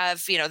going to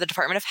have, the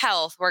Department of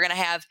Health, we're going to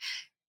have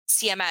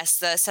CMS,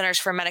 the Centers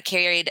for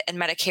Medicaid and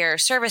Medicare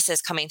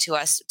Services, coming to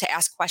us to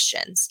ask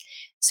questions.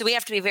 So we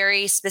have to be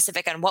very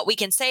specific on what we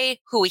can say,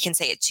 who we can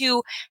say it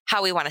to,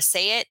 how we want to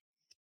say it.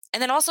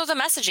 And then also the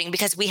messaging,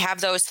 because we have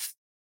those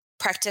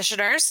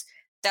practitioners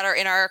that are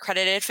in our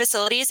accredited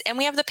facilities, and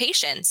we have the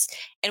patients.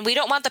 And we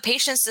don't want the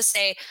patients to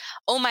say,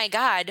 oh my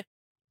God,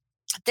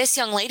 this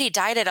young lady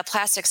died at a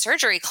plastic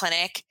surgery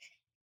clinic.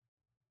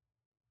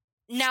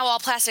 Now all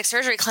plastic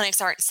surgery clinics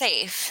aren't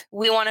safe.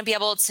 We want to be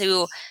able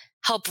to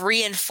help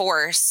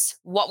reinforce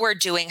what we're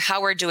doing,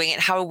 how we're doing it,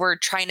 how we're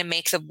trying to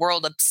make the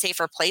world a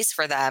safer place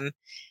for them,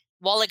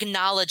 while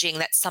acknowledging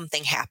that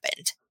something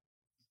happened.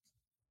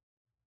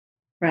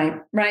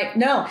 Right.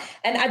 No.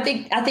 And I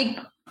think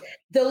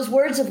those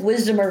words of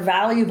wisdom are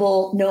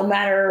valuable no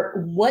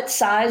matter what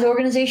size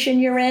organization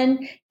you're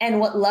in and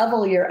what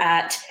level you're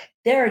at.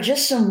 There are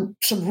just some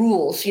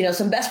rules,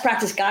 some best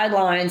practice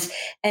guidelines.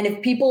 And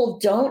if people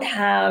don't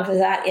have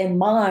that in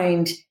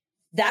mind,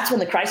 that's when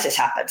the crisis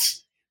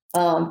happens.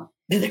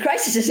 The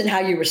crisis isn't how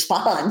you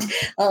respond.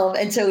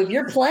 And so if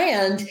you're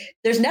planned,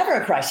 there's never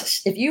a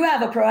crisis. If you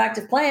have a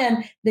proactive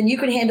plan, then you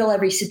can handle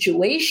every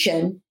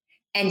situation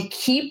and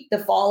keep the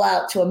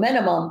fallout to a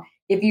minimum.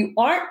 If you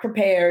aren't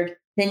prepared,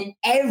 then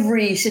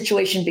every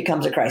situation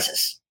becomes a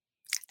crisis.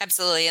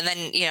 Absolutely. And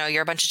then,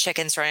 you're a bunch of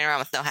chickens running around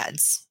with no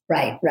heads.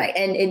 Right.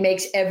 And it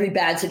makes every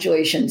bad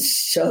situation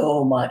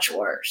so much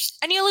worse.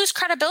 And you lose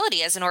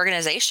credibility as an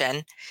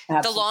organization.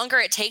 Absolutely. The longer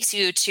it takes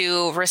you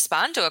to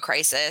respond to a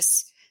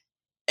crisis,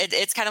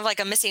 it's kind of like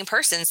a missing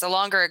person. So the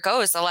longer it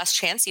goes, the less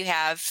chance you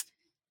have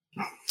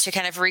to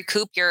kind of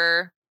recoup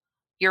your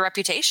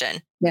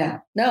reputation. Yeah,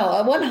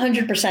 no,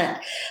 100%.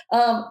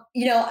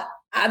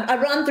 I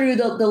run through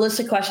the list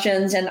of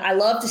questions, and I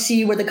love to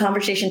see where the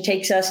conversation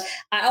takes us.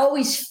 I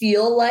always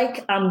feel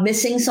like I'm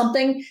missing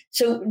something.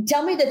 So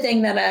tell me the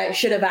thing that I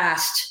should have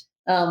asked,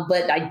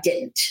 but I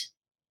didn't.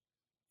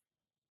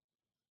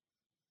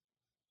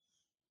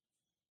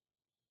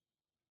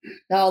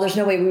 Oh, there's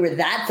no way we were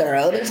that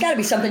thorough. There's got to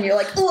be something you're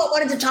like, oh, I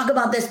wanted to talk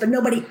about this, but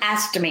nobody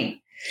asked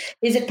me.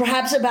 Is it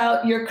perhaps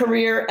about your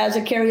career as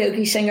a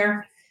karaoke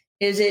singer?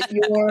 Is it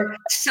your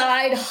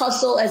side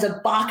hustle as a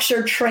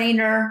boxer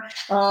trainer?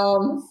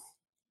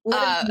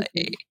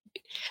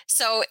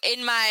 So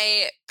in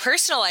my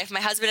personal life, my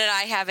husband and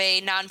I have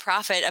a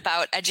nonprofit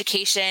about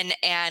education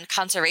and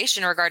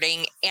conservation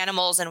regarding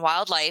animals and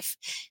wildlife,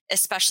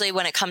 especially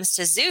when it comes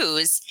to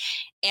zoos.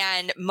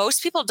 And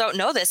most people don't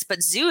know this,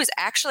 but zoos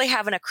actually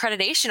have an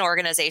accreditation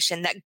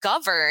organization that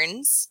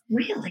governs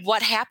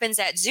what happens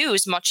at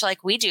zoos, much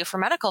like we do for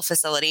medical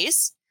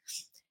facilities.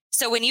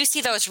 So when you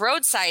see those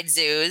roadside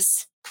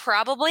zoos,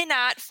 probably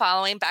not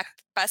following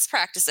best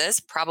practices,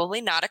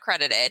 probably not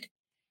accredited.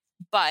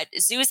 But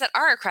zoos that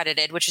are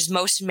accredited, which is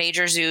most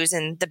major zoos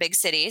in the big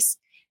cities,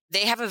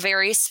 they have a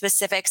very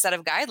specific set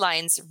of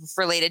guidelines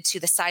related to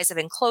the size of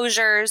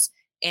enclosures,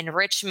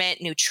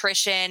 enrichment,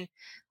 nutrition,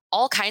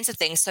 all kinds of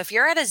things. So if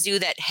you're at a zoo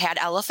that had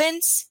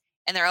elephants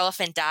and their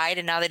elephant died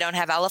and now they don't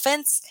have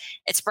elephants,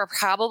 it's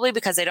probably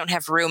because they don't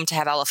have room to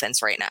have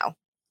elephants right now.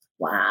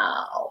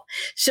 Wow.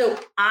 So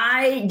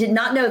I did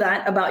not know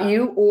that about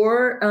you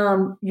or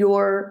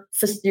your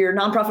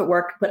nonprofit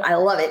work, but I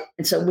love it.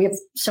 And so we have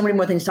so many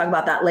more things to talk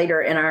about that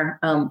later in our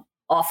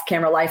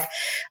off-camera life.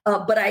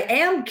 But I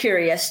am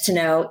curious to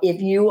know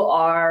if you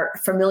are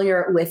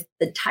familiar with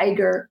the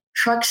Tiger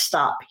truck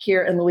stop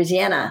here in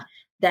Louisiana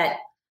that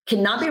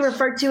cannot be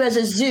referred to as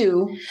a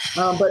zoo,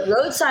 but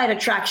roadside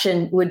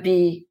attraction would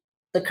be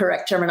the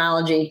correct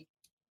terminology.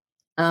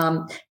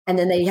 And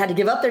then they had to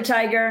give up their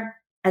tiger.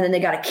 And then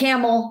they got a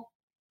camel.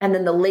 And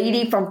then the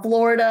lady from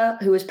Florida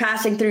who was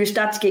passing through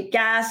stopped to get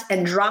gas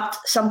and dropped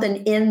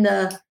something in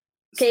the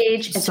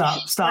cage. And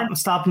Stop. I'm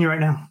stopping you right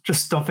now.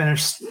 Just don't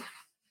finish.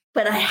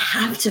 But I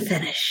have to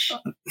finish.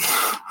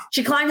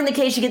 She climbed in the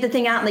cage to get the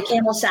thing out, and the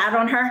camel sat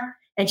on her.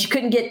 And she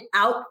couldn't get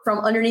out from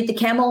underneath the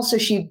camel. So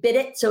she bit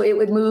it so it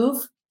would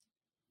move.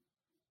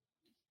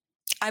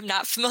 I'm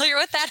not familiar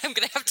with that. I'm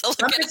going to have to look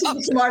it up. I'm going to send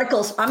you some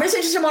articles. I'm going to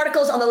send you some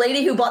articles on the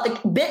lady who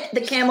bit the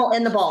camel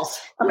in the balls.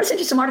 I'm going to send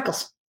you some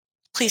articles.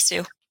 Please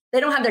do. They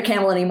don't have their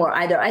camel anymore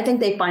either. I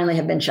think they finally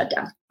have been shut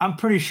down. I'm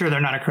pretty sure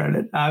they're not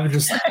accredited. I would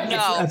just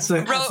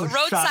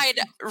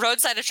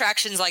roadside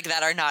attractions like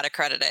that are not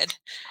accredited.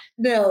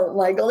 No,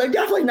 Michael, they're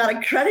definitely not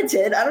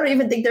accredited. I don't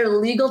even think they're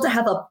legal to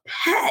have a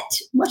pet,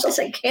 much less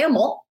a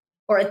camel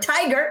or a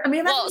tiger. I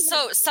mean,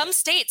 so some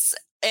states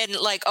in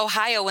like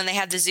Ohio, when they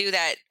had the zoo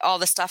that all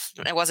the stuff,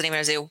 it wasn't even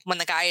a zoo, when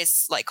the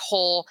guy's like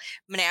whole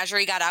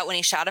menagerie got out when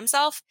he shot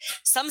himself,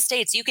 some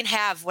states you can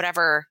have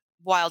whatever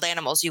wild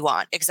animals you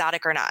want,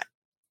 exotic or not.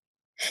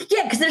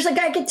 Yeah, because there's a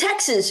guy in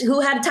Texas who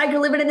had a tiger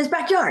living in his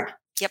backyard.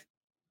 Yep.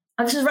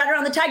 I was just right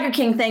around the Tiger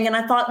King thing, and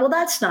I thought, well,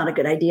 that's not a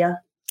good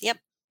idea. Yep.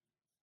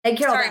 Hey,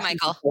 Carol, sorry,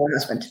 Michael. Her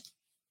husband.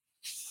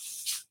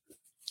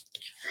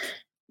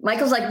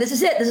 Michael's like, this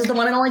is it. This is the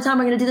one and only time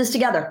we're going to do this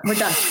together. We're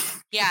done.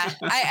 Yeah,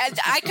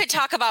 I could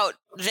talk about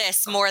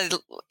this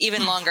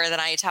even longer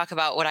than I talk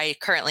about what I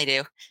currently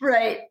do.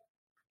 Right.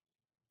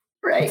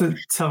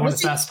 Tell them to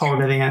fast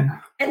forward to the end.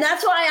 And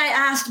that's why I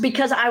asked,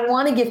 because I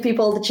want to give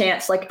people the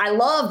chance. Like, I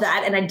love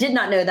that, and I did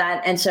not know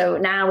that. And so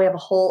now we have a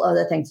whole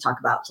other thing to talk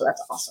about. So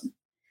that's awesome.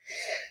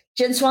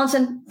 Jen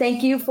Swanson,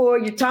 thank you for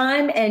your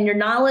time and your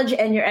knowledge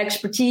and your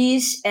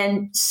expertise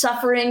and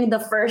suffering the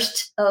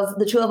first of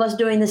the two of us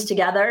doing this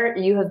together.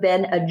 You have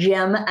been a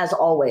gem as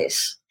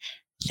always.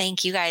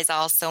 Thank you guys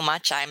all so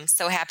much. I'm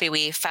so happy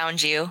we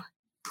found you.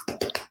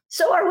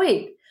 So are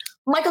we.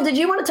 Michael, did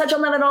you want to touch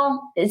on that at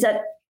all?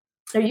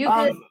 Are you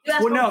good?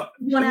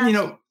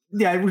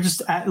 We're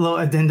just at a little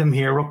addendum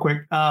here real quick.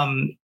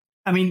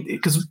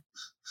 Because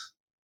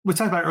we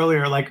talked about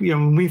earlier,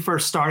 when we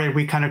first started,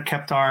 we kind of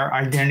kept our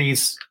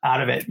identities out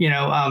of it.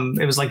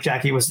 It was like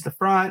Jackie was at the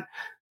front,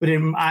 but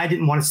I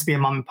didn't want us to be a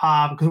mom and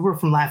pop because we were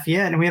from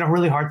Lafayette and we had a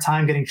really hard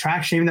time getting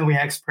traction, even though we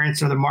had experience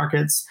in other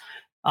markets.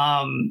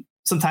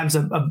 sometimes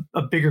a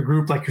bigger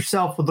group like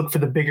yourself would look for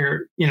the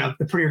bigger,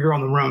 the prettier girl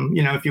in the room,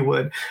 if you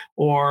would,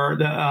 or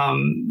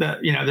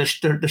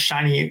the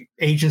shiny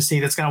agency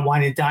that's going to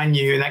wine and dine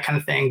you and that kind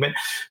of thing.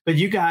 But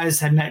you guys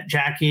had met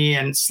Jackie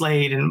and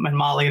Slade and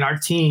Molly and our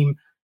team.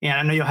 And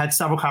I know you had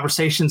several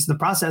conversations in the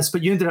process,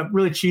 but you ended up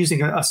really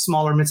choosing a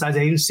smaller mid-sized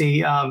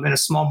agency in a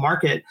small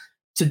market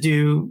to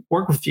do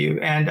work with you.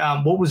 And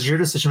what was your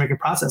decision-making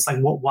process? Like,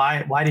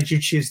 why did you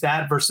choose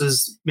that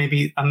versus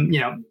maybe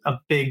a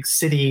big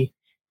city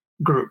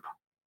group?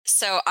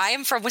 So I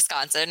am from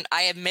Wisconsin.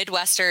 I am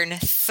Midwestern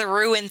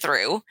through and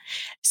through.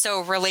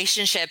 So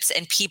relationships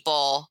and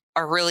people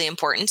are really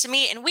important to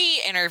me. And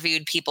we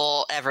interviewed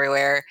people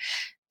everywhere,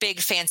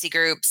 big fancy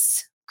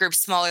groups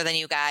smaller than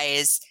you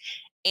guys.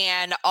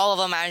 And all of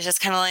them, I was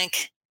just kind of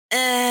like,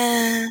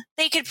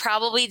 they could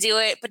probably do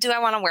it, but do I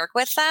want to work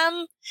with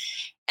them?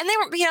 And they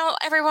were,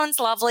 everyone's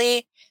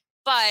lovely,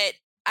 but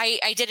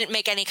I didn't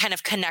make any kind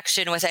of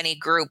connection with any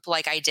group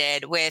like I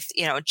did with,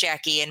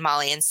 Jackie and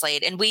Molly and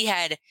Slade. And we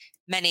had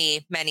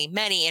many, many,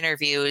 many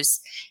interviews.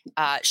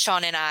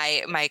 Sean and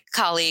I, my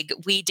colleague,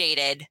 we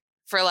dated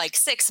for like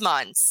 6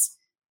 months,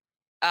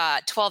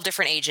 12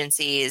 different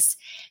agencies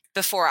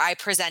before I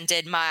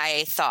presented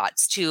my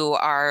thoughts to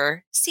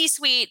our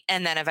C-suite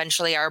and then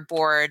eventually our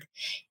board.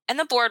 And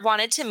the board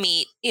wanted to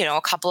meet,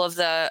 a couple of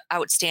the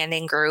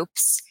outstanding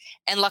groups.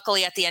 And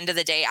luckily at the end of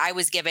the day, I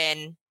was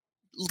given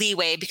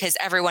leeway because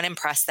everyone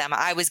impressed them.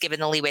 I was given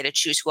the leeway to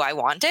choose who I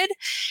wanted,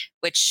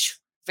 which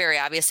very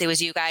obviously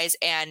was you guys.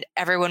 And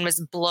everyone was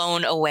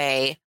blown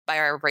away by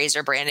our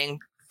Razor branding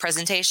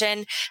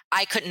presentation.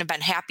 I couldn't have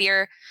been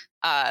happier.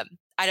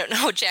 I don't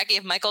know, Jackie,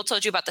 if Michael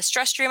told you about the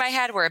stress dream I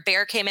had where a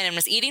bear came in and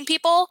was eating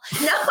people.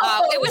 No.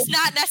 It was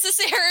not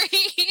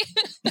necessary.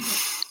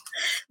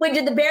 Wait,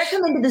 did the bear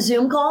come into the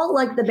Zoom call?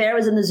 Like the bear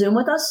was in the Zoom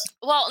with us?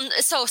 Well,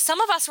 so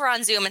some of us were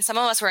on Zoom and some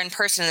of us were in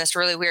person in this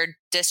really weird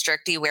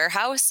district-y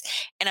warehouse,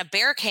 and a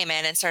bear came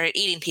in and started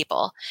eating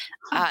people.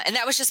 And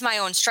that was just my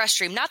own stress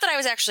dream. Not that I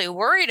was actually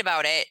worried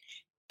about it,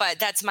 but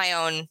that's my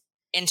own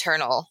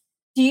internal.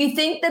 Do you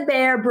think the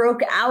bear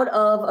broke out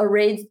of a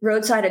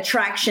roadside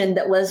attraction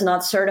that was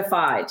not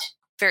certified?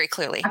 Very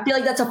clearly. I feel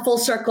like that's a full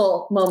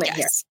circle moment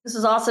here. This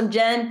is awesome,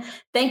 Jen.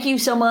 Thank you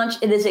so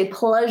much. It is a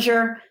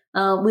pleasure.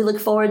 We look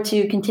forward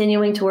to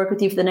continuing to work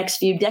with you for the next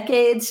few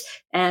decades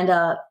and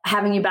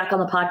having you back on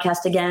the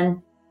podcast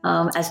again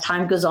as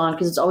time goes on,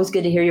 because it's always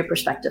good to hear your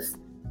perspective.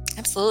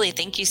 Absolutely.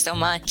 Thank you so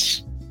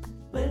much.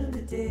 Well,